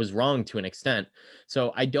wrong to an extent.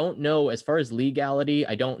 So I don't know, as far as legality,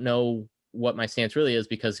 I don't know what my stance really is,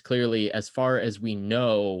 because clearly, as far as we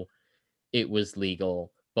know, it was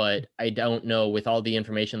legal, but I don't know, with all the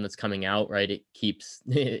information that's coming out, right? It keeps,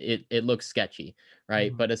 it looks sketchy,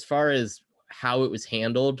 right? But as far as how it was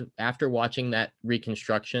handled after watching that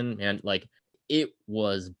reconstruction, and like, it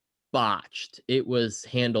was botched. It was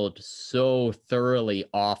handled so thoroughly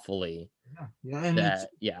awfully. And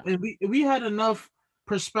we had enough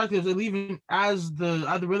perspectives, and even as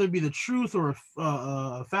either whether it be the truth or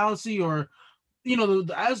a fallacy, or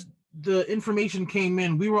as the information came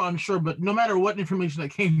in, we were unsure. But no matter what information that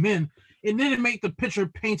came in, it didn't make the picture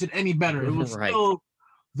painted any better. It was still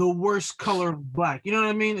the worst color of black. You know what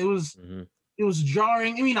I mean? It was it was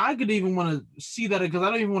jarring. I mean, I could even want to see that because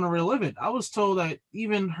I don't even want to relive it. I was told that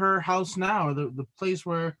even her house now, or the place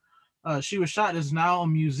where she was shot, is now a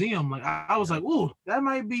museum. Like I was like, ooh, that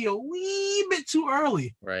might be a wee bit too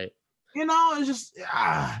early. Right. You know, it's just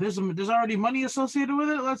there's already money associated with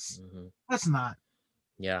it. Let's not.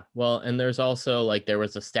 Yeah. Well, and there's also like there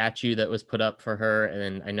was a statue that was put up for her,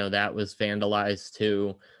 and I know that was vandalized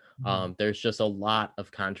too. There's just a lot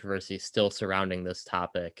of controversy still surrounding this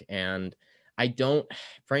topic, and I don't,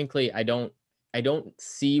 frankly, I don't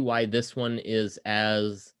see why this one is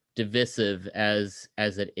as divisive as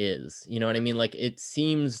it is. You know what I mean? Like it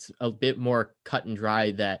seems a bit more cut and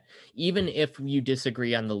dry that even if you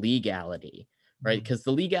disagree on the legality, right? Because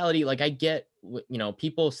the legality, like I get, you know,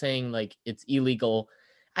 people saying like it's illegal.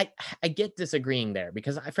 I get disagreeing there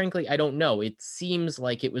because frankly I don't know. It seems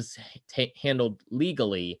like it was handled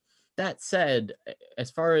legally. That said,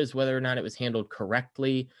 as far as whether or not it was handled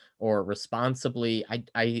correctly or responsibly,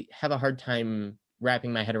 I have a hard time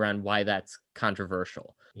wrapping my head around why that's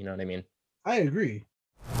controversial. You know what I mean? I agree.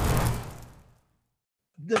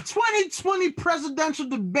 The 2020 presidential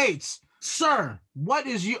debates, sir. What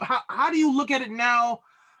is you? How do you look at it now?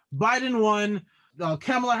 Biden won.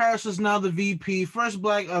 Kamala Harris is now the VP, first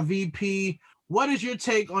black VP. What is your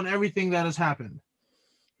take on everything that has happened?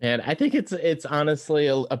 And I think it's honestly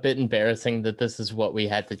a bit embarrassing that this is what we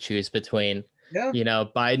had to choose between. Yeah. You know,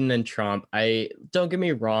 Biden and Trump. I don't get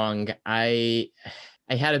me wrong. I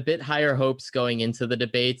had a bit higher hopes going into the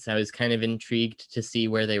debates. I was kind of intrigued to see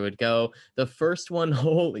where they would go. The first one,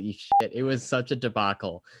 holy shit, it was such a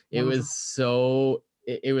debacle. It was so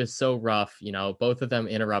rough, you know, both of them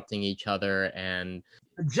interrupting each other, and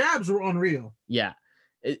the jabs were unreal. Yeah.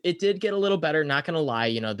 It did get a little better, not gonna lie.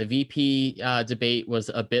 You know, the VP debate was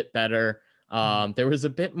a bit better. There was a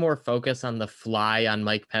bit more focus on the fly on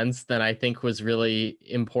Mike Pence than I think was really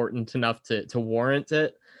important enough to warrant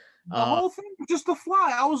it. The whole thing, just the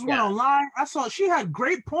fly. I was went online. I saw she had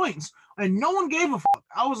great points, and no one gave a fuck.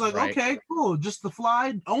 I was like, okay, cool. Just the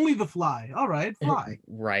fly, only the fly. All right, fly.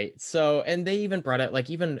 Right. So, and they even brought it,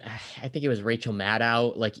 like, even I think it was Rachel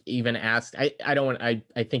Maddow, like, even asked. I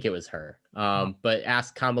think it was her. But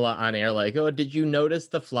asked Kamala on air, like, oh, did you notice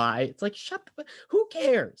the fly? It's like, who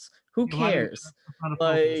cares? Who cares?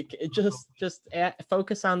 Like, it just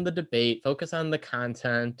focus on the debate, focus on the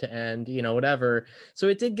content, and you know, whatever. So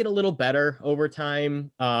it did get a little better over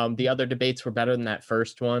time. The other debates were better than that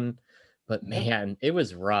first one, but man, it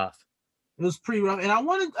was rough. It was pretty rough, and I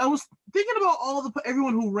was thinking about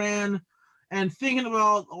everyone who ran, and thinking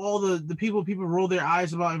about all the people roll their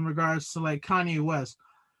eyes about in regards to like Kanye West.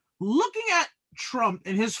 Looking at Trump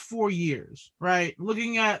in his 4 years, right?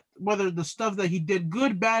 Looking at whether the stuff that he did,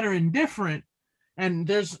 good, bad, or indifferent, and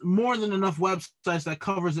there's more than enough websites that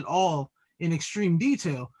covers it all in extreme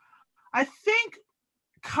detail. I think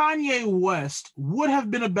Kanye West would have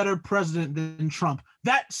been a better president than Trump.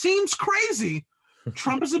 That seems crazy.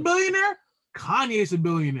 Trump is a billionaire. Kanye is a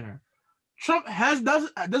billionaire. Trump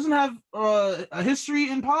doesn't have a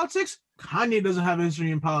history in politics. Kanye doesn't have a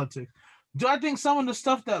history in politics. Do I think some of the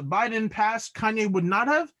stuff that Biden passed, Kanye would not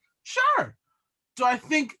have? Sure. Do I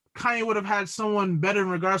think Kanye would have had someone better in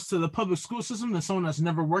regards to the public school system than someone that's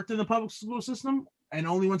never worked in the public school system and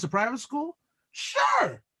only went to private school?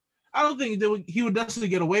 Sure. I don't think he would necessarily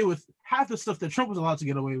get away with half the stuff that Trump was allowed to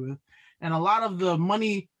get away with. And a lot of the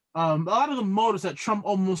money, a lot of the motives that Trump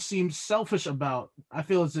almost seemed selfish about, I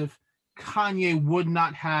feel as if Kanye would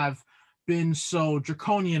not have been so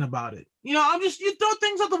draconian about it. You know, you throw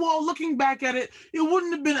things at the wall. Looking back at it, it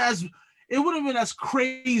wouldn't have been as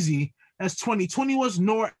crazy as 2020 was,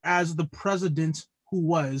 nor as the president who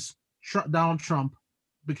was Donald Trump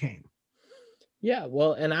became. Yeah,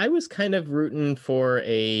 well, and I was kind of rooting for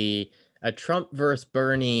a Trump versus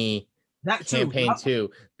Bernie campaign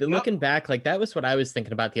too. Looking back, like that was what I was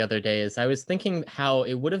thinking about the other day. Is I was thinking how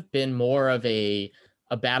it would have been more of a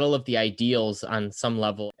battle of the ideals on some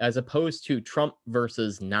level, as opposed to Trump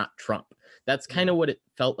versus not Trump. That's kind of what it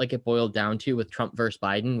felt like it boiled down to with Trump versus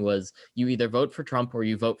Biden, was you either vote for Trump or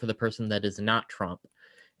you vote for the person that is not Trump.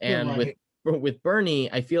 And with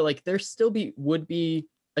Bernie, I feel like there still would be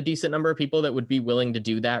a decent number of people that would be willing to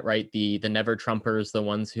do that, right? The never Trumpers, the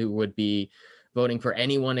ones who would be voting for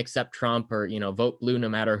anyone except Trump, or, you know, vote blue no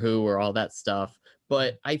matter who, or all that stuff.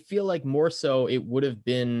 But I feel like more so it would have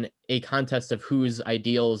been a contest of whose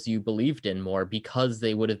ideals you believed in more, because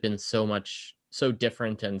they would have been so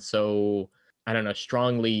different and so, I don't know,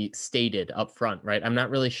 strongly stated up front, right? I'm not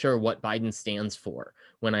really sure what Biden stands for,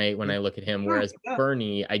 when I look at him. Whereas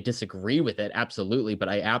Bernie, I disagree with it absolutely, but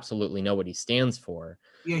I absolutely know what he stands for.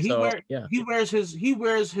 Yeah, he wears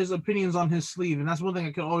his opinions on his sleeve, and that's one thing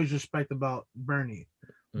I can always respect about Bernie.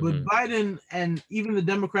 With Biden and even the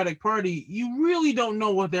Democratic Party, you really don't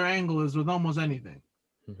know what their angle is with almost anything.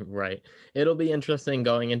 Right. It'll be interesting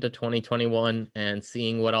going into 2021 and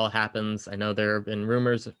seeing what all happens. I know there have been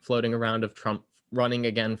rumors floating around of Trump running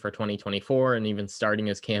again for 2024 and even starting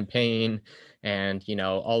his campaign and,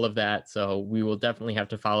 all of that. So we will definitely have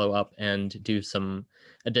to follow up and do some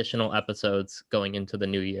additional episodes going into the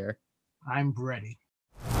new year. I'm ready.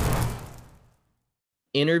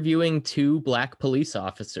 Interviewing 2 Black police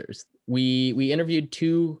officers. We interviewed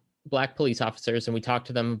 2 Black police officers and we talked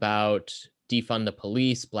to them about defund the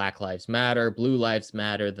police, Black Lives Matter, Blue Lives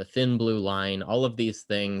Matter, the thin blue line, all of these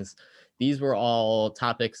things. These were all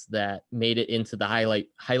topics that made it into the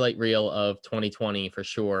highlight reel of 2020 for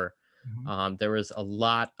sure. There was a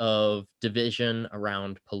lot of division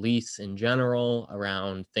around police in general,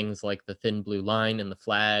 around things like the thin blue line and the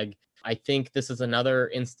flag. I think this is another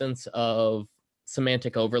instance of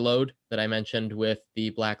semantic overload that I mentioned with the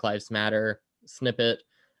Black Lives Matter snippet.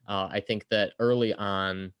 I think that early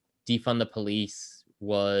on, defund the police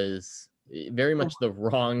was very much the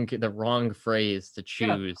wrong phrase to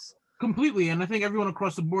choose. Yeah, completely, and I think everyone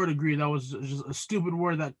across the board agreed that was just a stupid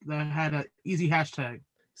word that had an easy hashtag.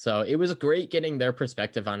 So it was great getting their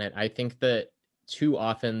perspective on it. I think that too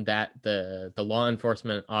often that the law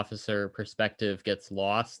enforcement officer perspective gets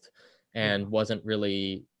lost and wasn't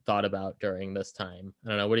really thought about during this time. I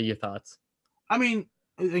don't know. What are your thoughts? I mean,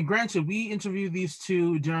 granted, we interviewed these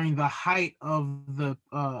 2 during the height of the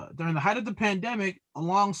pandemic,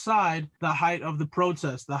 alongside the height of the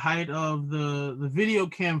protests, the height of the video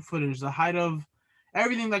cam footage, the height of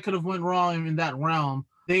everything that could have went wrong in that realm.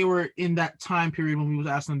 They were in that time period when we was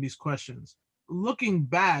asking them these questions. Looking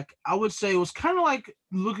back, I would say it was kind of like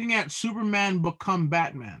looking at Superman become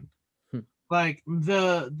Batman. Like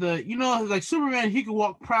like Superman, he could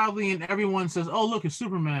walk proudly and everyone says, "Oh, look, it's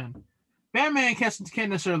Superman." Batman can't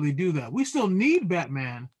necessarily do that. We still need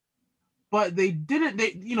Batman, but they didn't.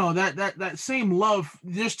 That same love.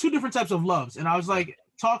 There's 2 different types of loves, and I was like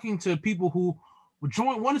talking to people who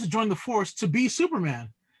wanted to join the force to be Superman,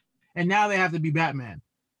 and now they have to be Batman.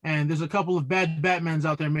 And there's a couple of bad Batmans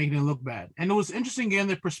out there making it look bad. And it was interesting getting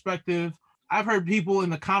their perspective. I've heard people in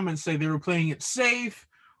the comments say they were playing it safe,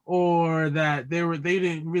 or that they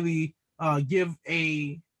didn't really give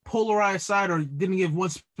a polarized side or didn't give one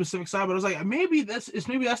specific side. But I was like, maybe that's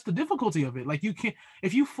the difficulty of it. Like, you can't,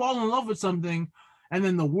 if you fall in love with something and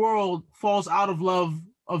then the world falls out of love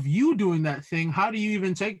of you doing that thing, how do you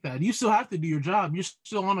even take that? You still have to do your job. You're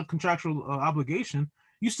still on a contractual obligation.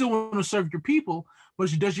 You still want to serve your people, but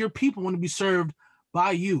does your people want to be served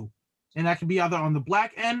by you? And that can be either on the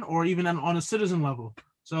Black end or even on a citizen level.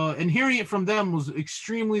 So, and hearing it from them was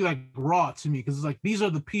extremely raw to me, because it's like, these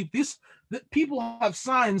are the people. People have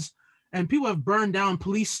signs and people have burned down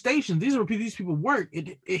police stations. These are where these people work.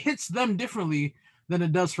 It hits them differently than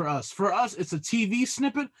it does for us. For us, it's a TV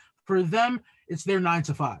snippet. For them, it's their 9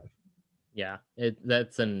 to 5. Yeah,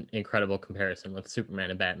 that's an incredible comparison with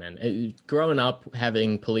Superman and Batman. Growing up,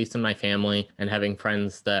 having police in my family and having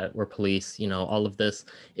friends that were police, all of this,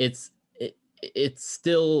 it's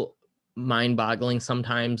still mind-boggling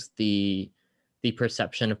sometimes, the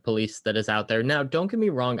perception of police that is out there. Now, don't get me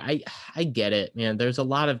wrong, I get it, man. There's a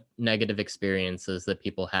lot of negative experiences that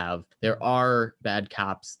people have. There are bad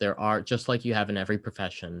cops. There are, just like you have in every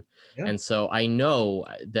profession. Yeah. And so I know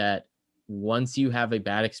that once you have a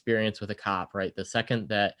bad experience with a cop, right, the second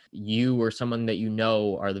that you or someone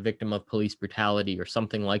that are the victim of police brutality or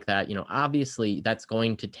something like that, obviously that's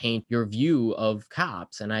going to taint your view of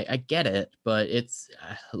cops. And I get it, but it's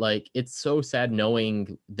so sad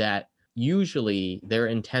knowing that usually their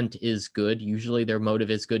intent is good. Usually their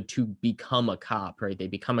motive is good to become a cop, right? They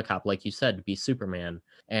become a cop, like you said, to be Superman.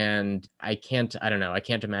 And I can't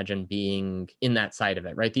imagine being in that side of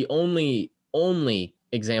it, right? The only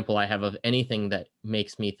example I have of anything that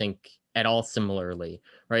makes me think at all similarly,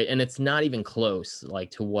 right? And it's not even close,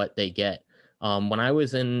 to what they get. When I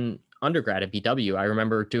was in undergrad at BW, I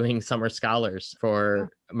remember doing summer scholars for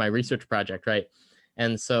my research project, right?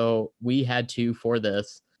 And so we had to, for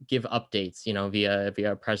this, give updates,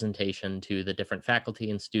 via presentation to the different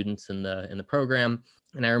faculty and students in the program.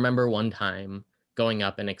 And I remember one time going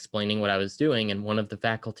up and explaining what I was doing, and one of the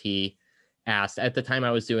faculty asked, at the time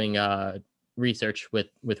I was doing research with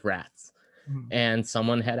rats, and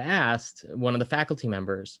someone had asked one of the faculty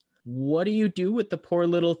members, "What do you do with the poor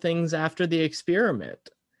little things after the experiment?"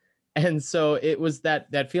 And so it was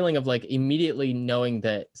that feeling of immediately knowing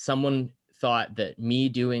that someone thought that me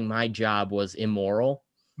doing my job was immoral.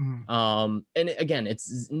 And again,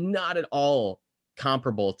 it's not at all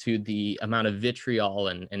comparable to the amount of vitriol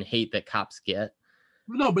and hate that cops get.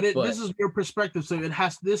 No, but this is your perspective, so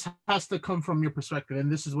this has to come from your perspective,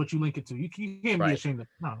 and this is what you link it to. You can't be ashamed of it.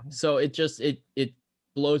 No. So it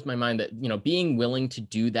blows my mind that, you know, being willing to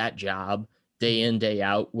do that job day in, day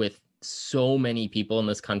out with so many people in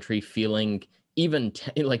this country feeling even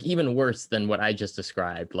worse than what I just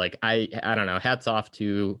described. Like, I don't know, hats off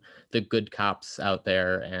to the good cops out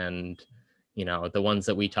there, and, you know, the ones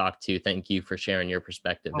that we talked to. Thank you for sharing your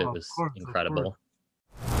perspective. It was incredible.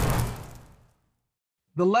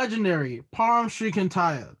 The legendary Param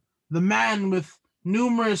Srikanthaya, the man with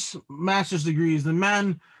numerous master's degrees, the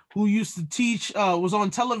man who used to teach, was on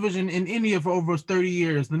television in India for over 30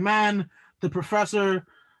 years, the man, the professor,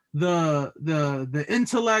 the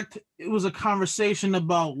intellect. It was a conversation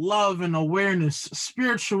about love and awareness,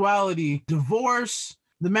 spirituality, divorce.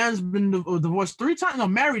 The man's been divorced 3 times, no,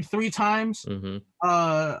 married 3 times.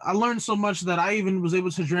 I learned so much that I even was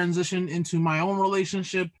able to transition into my own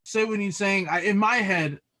relationship. Say what he's saying, in my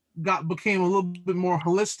head, became a little bit more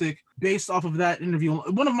holistic based off of that interview.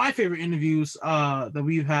 One of my favorite interviews that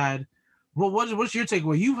we've had. Well, what's your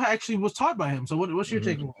takeaway? You actually was taught by him, so what's your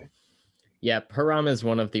takeaway? Yeah, Param is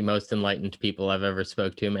one of the most enlightened people I've ever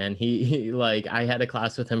spoke to, man. He like, I had a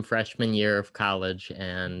class with him freshman year of college,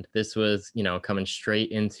 and this was, you know, coming straight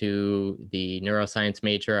into the neuroscience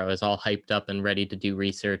major. I was all hyped up and ready to do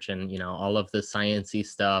research and, you know, all of the sciencey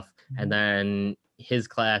stuff. And then his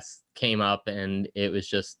class came up, and it was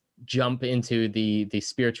just jump into the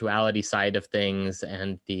spirituality side of things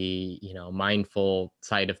and the, you know, mindful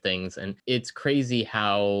side of things. And it's crazy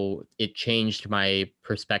how it changed my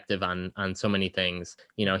perspective on so many things.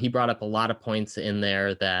 You know, he brought up a lot of points in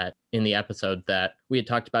there that in the episode that we had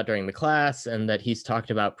talked about during the class and that he's talked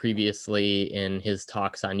about previously in his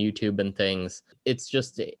talks on YouTube and things. It's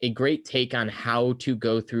just a great take on how to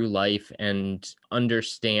go through life and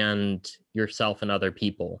understand yourself and other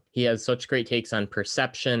people. He has such great takes on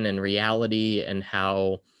perception and reality and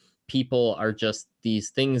how people are just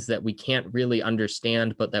these things that we can't really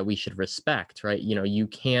understand, but that we should respect, right? You know, you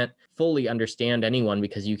can't fully understand anyone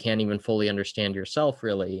because you can't even fully understand yourself,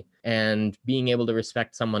 really. And being able to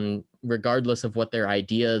respect someone regardless of what their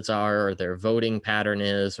ideas are or their voting pattern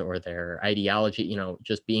is or their ideology, you know,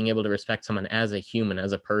 just being able to respect someone as a human,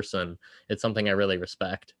 as a person, it's something I really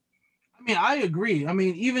respect. I mean, I agree. I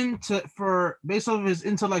mean, even based off of his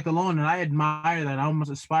intellect alone, and I admire that, I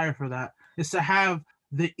almost aspire for that, is to have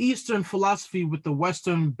the Eastern philosophy with the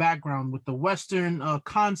Western background, with the Western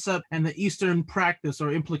concept and the Eastern practice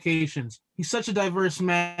or implications. He's such a diverse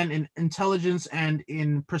man in intelligence and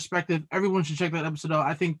in perspective. Everyone should check that episode out.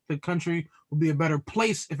 I think the country will be a better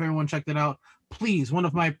place if everyone checked it out. Please, one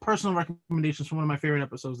of my personal recommendations for one of my favorite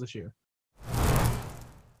episodes this year.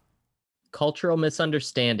 Cultural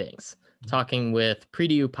misunderstandings. Talking with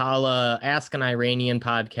Preeti Upala, Ask an Iranian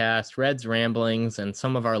podcast, Red's Ramblings, and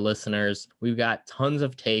some of our listeners. We've got tons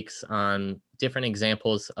of takes on different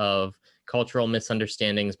examples of cultural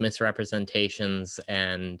misunderstandings, misrepresentations,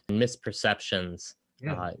 and misperceptions.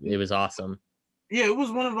 Yeah. It was awesome. Yeah, it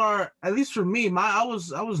was one of our, at least for me, I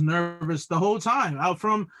was nervous the whole time.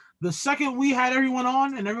 From the second we had everyone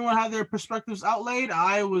on and everyone had their perspectives outlaid,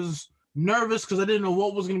 I was nervous because I didn't know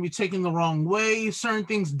what was going to be taken the wrong way. Certain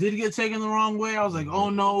things did get taken the wrong way. I was like, oh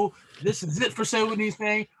no, this is it for Say What He's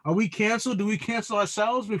Saying. Are we canceled? Do we cancel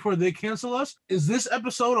ourselves before they cancel us? Is this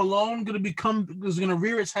episode alone going to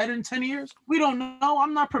rear its head in 10 years? We don't know.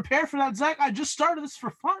 I'm not prepared for that, Zach. I just started this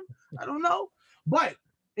for fun. I don't know. But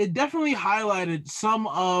it definitely highlighted some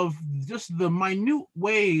of just the minute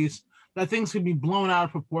ways that things could be blown out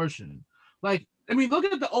of proportion. Like, I mean, look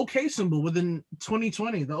at the OK symbol within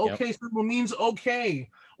 2020. The OK symbol means okay.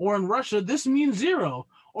 Or in Russia, this means zero.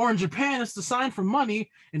 Or in Japan, it's the sign for money.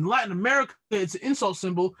 In Latin America, it's an insult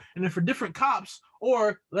symbol. And then for different cops,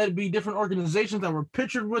 or let it be different organizations that were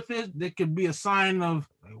pictured with it, that could be a sign of,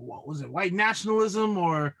 what was it, white nationalism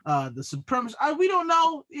or the supremacy. We don't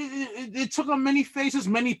know. It took on many faces.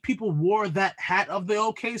 Many people wore that hat of the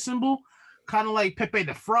OK symbol, kind of like Pepe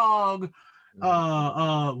the Frog,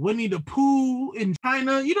 Winnie the Pooh in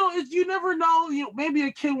China. You never know. Maybe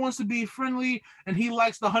a kid wants to be friendly and he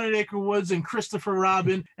likes the 100 Acre Woods and Christopher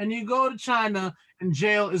Robin, and you go to China and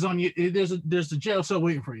jail is on you. There's a jail cell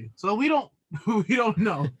waiting for you. So we don't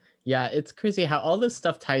know. Yeah, it's crazy how all this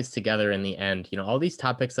stuff ties together in the end. All these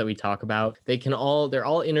topics that we talk about, they're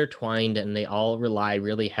all intertwined and they all rely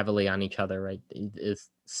really heavily on each other, right? It's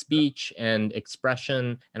speech and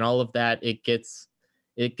expression and all of that. It gets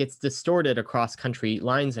it gets distorted across country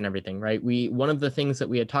lines and everything, right? One of the things that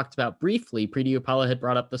we had talked about briefly, Preeti Upala had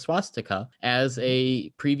brought up the swastika as a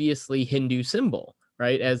previously Hindu symbol,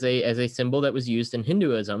 right? As a symbol that was used in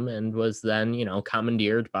Hinduism and was then,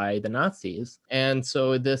 commandeered by the Nazis. And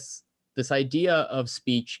so this idea of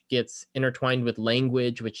speech gets intertwined with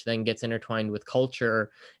language, which then gets intertwined with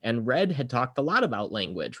culture. And Red had talked a lot about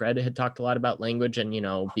language. Red had talked a lot about language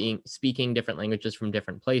and, speaking different languages from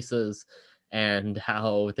different places, and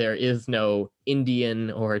how there is no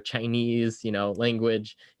Indian or Chinese,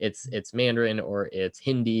 language. It's Mandarin or it's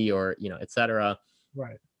Hindi or, etc.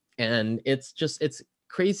 Right. And it's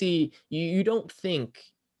crazy. You don't think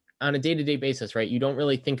on a day-to-day basis, right? You don't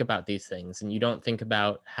really think about these things, and you don't think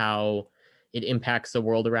about how it impacts the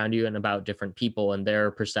world around you and about different people and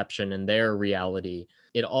their perception and their reality.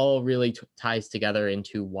 It all really ties together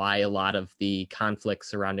into why a lot of the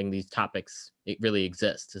conflicts surrounding these topics, it really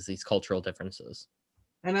exists, is these cultural differences.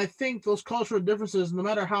 And I think those cultural differences, no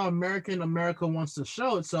matter how American America wants to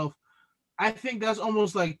show itself, I think that's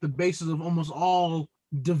almost like the basis of almost all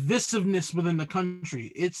divisiveness within the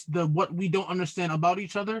country. It's what we don't understand about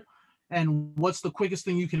each other and what's the quickest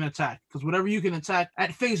thing you can attack. Because whatever you can attack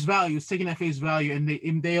at face value is taken at face value,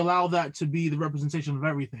 and they allow that to be the representation of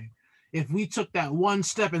everything. If we took that one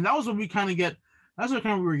step, and that was what we kind of get, that's what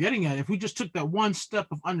kind of we were getting at. If we just took that one step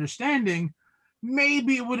of understanding,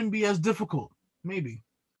 maybe it wouldn't be as difficult. Maybe.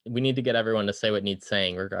 We need to get everyone to say what needs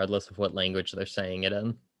saying, regardless of what language they're saying it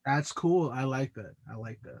in. That's cool. I like that.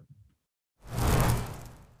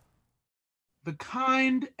 The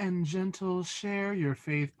kind and gentle Share Your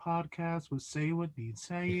Faith podcast would say what needs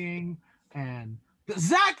saying. And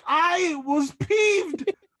Zach, I was peeved.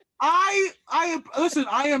 Listen,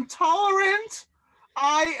 I am tolerant.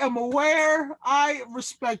 I am aware. I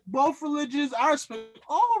respect both religions. I respect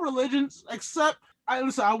all religions, except I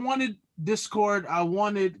wanted discord. I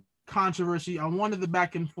wanted controversy. I wanted the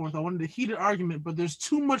back and forth. I wanted a heated argument, but there's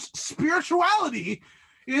too much spirituality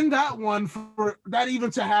in that one for that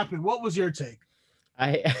even to happen. What was your take?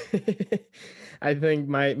 I think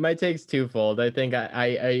my take's twofold. I think I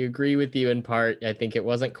agree with you in part. I think it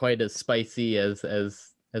wasn't quite as spicy as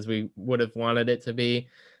we would have wanted it to be.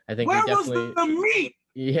 I think where was the meat?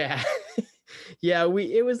 Yeah. Yeah,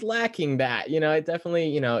 it was lacking that. It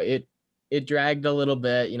definitely, it dragged a little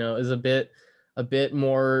bit. It was a bit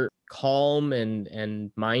more calm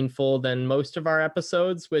and mindful than most of our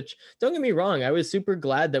episodes, which, don't get me wrong, I was super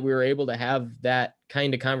glad that we were able to have that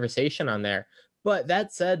kind of conversation on there. But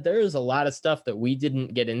that said, there's a lot of stuff that we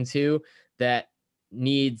didn't get into that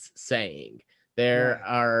needs saying. There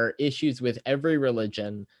are issues with every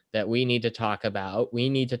religion that we need to talk about. We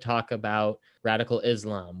need to talk about radical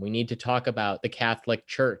Islam. We need to talk about the Catholic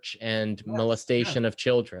Church and molestation of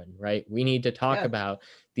children, right? We need to talk about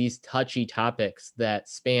these touchy topics that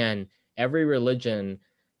span every religion.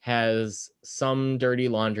 Has some dirty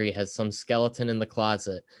laundry, has some skeleton in the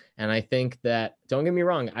closet. And I think that, don't get me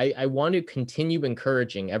wrong, I want to continue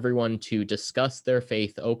encouraging everyone to discuss their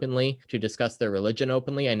faith openly, to discuss their religion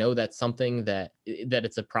openly. I know that's something that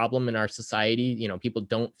it's a problem in our society. People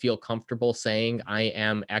don't feel comfortable saying I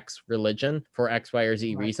am X religion for X, Y, or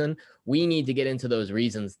Z reason. We need to get into those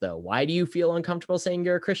reasons, though. Why do you feel uncomfortable saying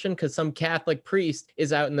you're a Christian? Because some Catholic priest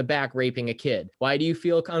is out in the back raping a kid. Why do you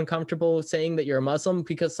feel uncomfortable saying that you're a Muslim?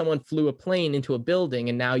 Because someone flew a plane into a building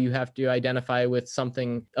and now you have to identify with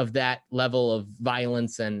something of that level of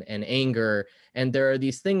violence and anger. And there are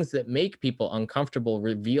these things that make people uncomfortable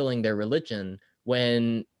revealing their religion,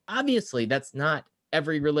 when obviously that's not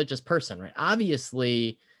every religious person, right?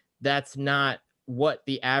 Obviously that's not what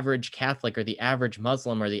the average Catholic or the average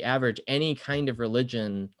Muslim or the average any kind of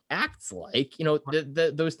religion acts like.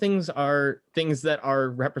 Those things are things that are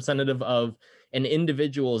representative of an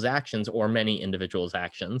individual's actions or many individuals'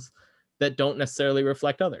 actions that don't necessarily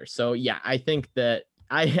reflect others. So yeah, I think that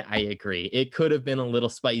I agree. It could have been a little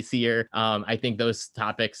spicier. I think those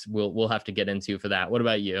topics we'll have to get into for that. What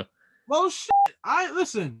about you? Well,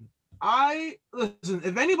 listen.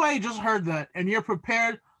 If anybody just heard that and you're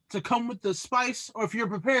prepared to come with the spice, or if you're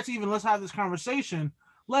prepared to even let's have this conversation,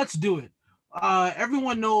 let's do it.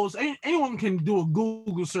 Everyone knows, anyone can do a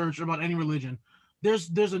Google search about any religion. There's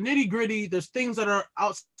a nitty gritty. There's things that are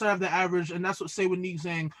outside of the average, and that's what Say What Needs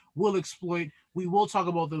Saying will exploit. We will talk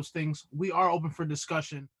about those things. We are open for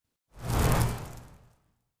discussion.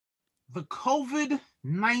 The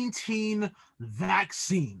COVID-19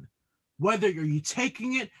 vaccine, whether you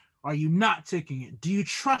taking it, are you not taking it? Do you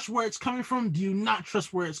trust where it's coming from? Do you not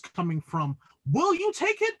trust where it's coming from? Will you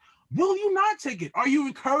take it? Will you not take it? Are you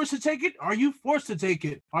encouraged to take it? Are you forced to take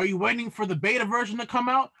it? Are you waiting for the beta version to come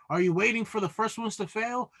out? Are you waiting for the first ones to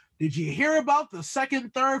fail? Did you hear about the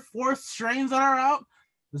second, third, fourth strains that are out?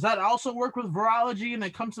 Does that also work with virology when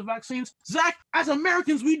it comes to vaccines? Zach, as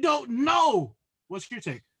Americans, we don't know. What's your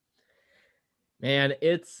take? Man,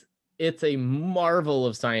 it's a marvel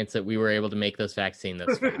of science that we were able to make this vaccine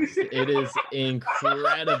this fast. It is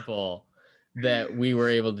incredible that we were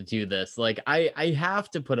able to do this. Like, I have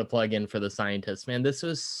to put a plug in for the scientists, man. This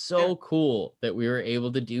was so cool that we were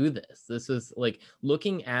able to do this. This is like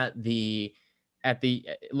looking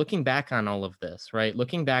back on all of this, right?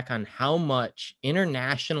 Looking back on how much,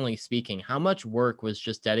 internationally speaking, how much work was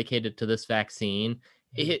just dedicated to this vaccine.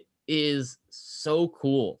 It is so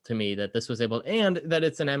cool to me that this was able, and that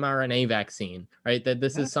it's an mRNA vaccine, right? That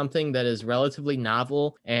this is something that is relatively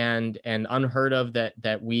novel and unheard of,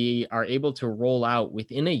 that we are able to roll out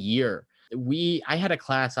within a year. I had a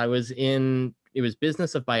class I was in, it was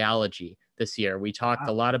business of biology this year. We talked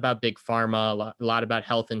a lot about big pharma, a lot about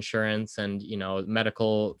health insurance and,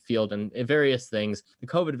 medical field and various things. The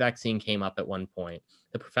COVID vaccine came up at one point.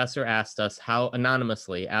 The professor asked us,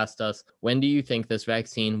 anonymously asked us, when do you think this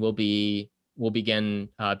vaccine will begin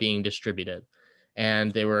being distributed?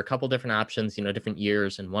 And there were a couple different options, different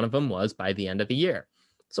years. And one of them was by the end of the year.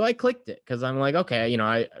 So I clicked it because I'm like, okay,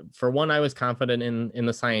 I was confident in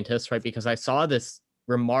the scientists, right? Because I saw this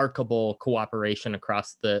remarkable cooperation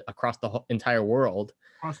across the whole entire world.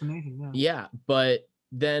 Across the nation, yeah. But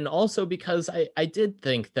then also because I did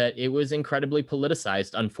think that it was incredibly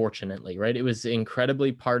politicized, unfortunately, right? It was an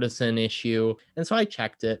incredibly partisan issue. And so I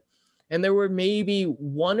checked it. And there were maybe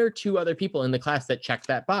one or two other people in the class that checked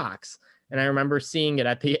that box. And I remember seeing it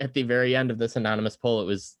at the very end of this anonymous poll. It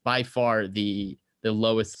was by far the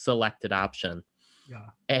lowest selected option. Yeah.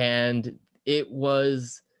 And it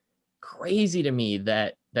was crazy to me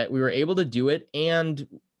that we were able to do it, and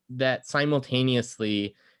that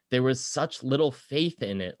simultaneously there was such little faith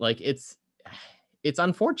in it. Like, it's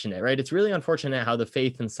unfortunate, right? It's really unfortunate how the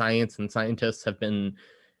faith in science and scientists have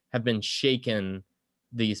been shaken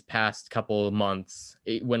these past couple of months,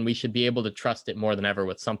 when we should be able to trust it more than ever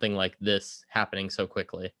with something like this happening so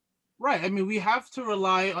quickly. Right. I mean, we have to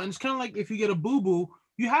rely on, it's kind of like if you get a boo-boo,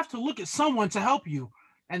 you have to look at someone to help you.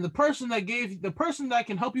 And the person that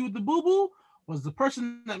can help you with the boo-boo was the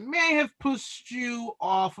person that may have pushed you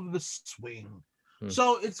off of the swing.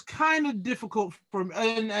 So it's kind of difficult for,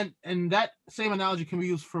 and that same analogy can be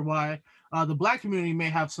used for why the Black community may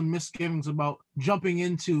have some misgivings about jumping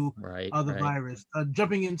into the virus,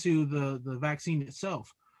 jumping into the vaccine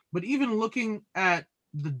itself. But even looking at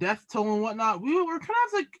the death toll and whatnot, we were kind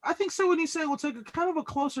of like, I think so when he said we'll take a kind of a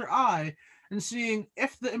closer eye and seeing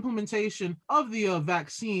if the implementation of the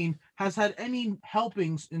vaccine has had any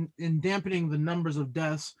helpings in dampening the numbers of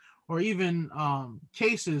deaths or even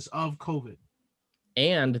cases of COVID.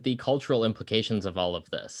 And the cultural implications of all of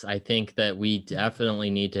this. I think that we definitely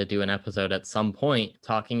need to do an episode at some point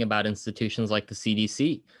talking about institutions like the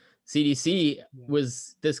CDC. CDC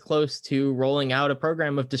was this close to rolling out a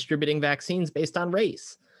program of distributing vaccines based on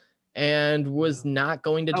race, and was not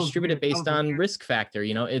going to distribute it based on risk factor.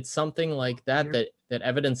 It's something like that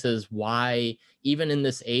evidences why, even in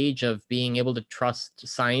this age of being able to trust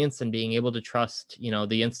science and being able to trust,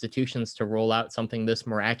 the institutions to roll out something this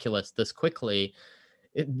miraculous this quickly,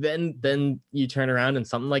 then you turn around and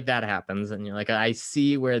something like that happens, and you're like, I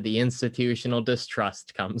see where the institutional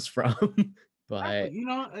distrust comes from. But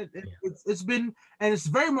it's been, and it's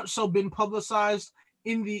very much so been publicized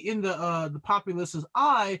in the populace's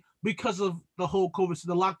eye because of the whole COVID,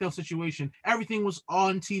 the lockdown situation. Everything was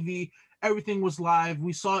on TV, everything was live.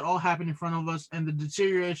 We saw it all happen in front of us, and the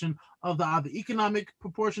deterioration of the economic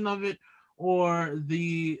proportion of it, or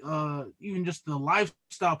the even just the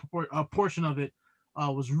lifestyle portion of it,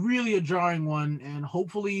 was really a jarring one. And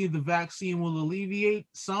hopefully the vaccine will alleviate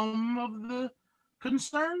some of the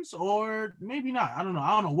concerns, or maybe not. I don't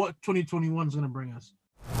know what 2021 is going to bring us.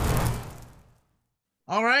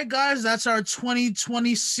 All right, guys, that's our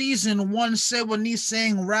 2020 season 1 Say What Nee's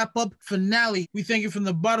Saying wrap up finale. We thank you from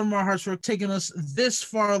the bottom of our hearts for taking us this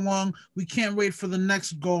far along. We can't wait for the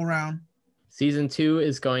next go round. Season 2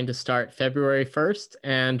 is going to start February 1st,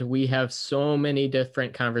 and we have so many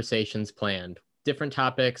different conversations planned. Different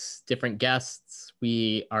topics, different guests.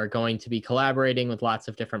 We are going to be collaborating with lots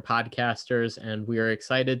of different podcasters, and we are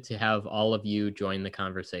excited to have all of you join the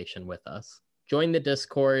conversation with us. Join the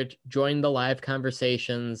Discord, join the live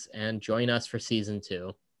conversations, and join us for season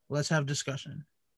 2. Let's have discussion.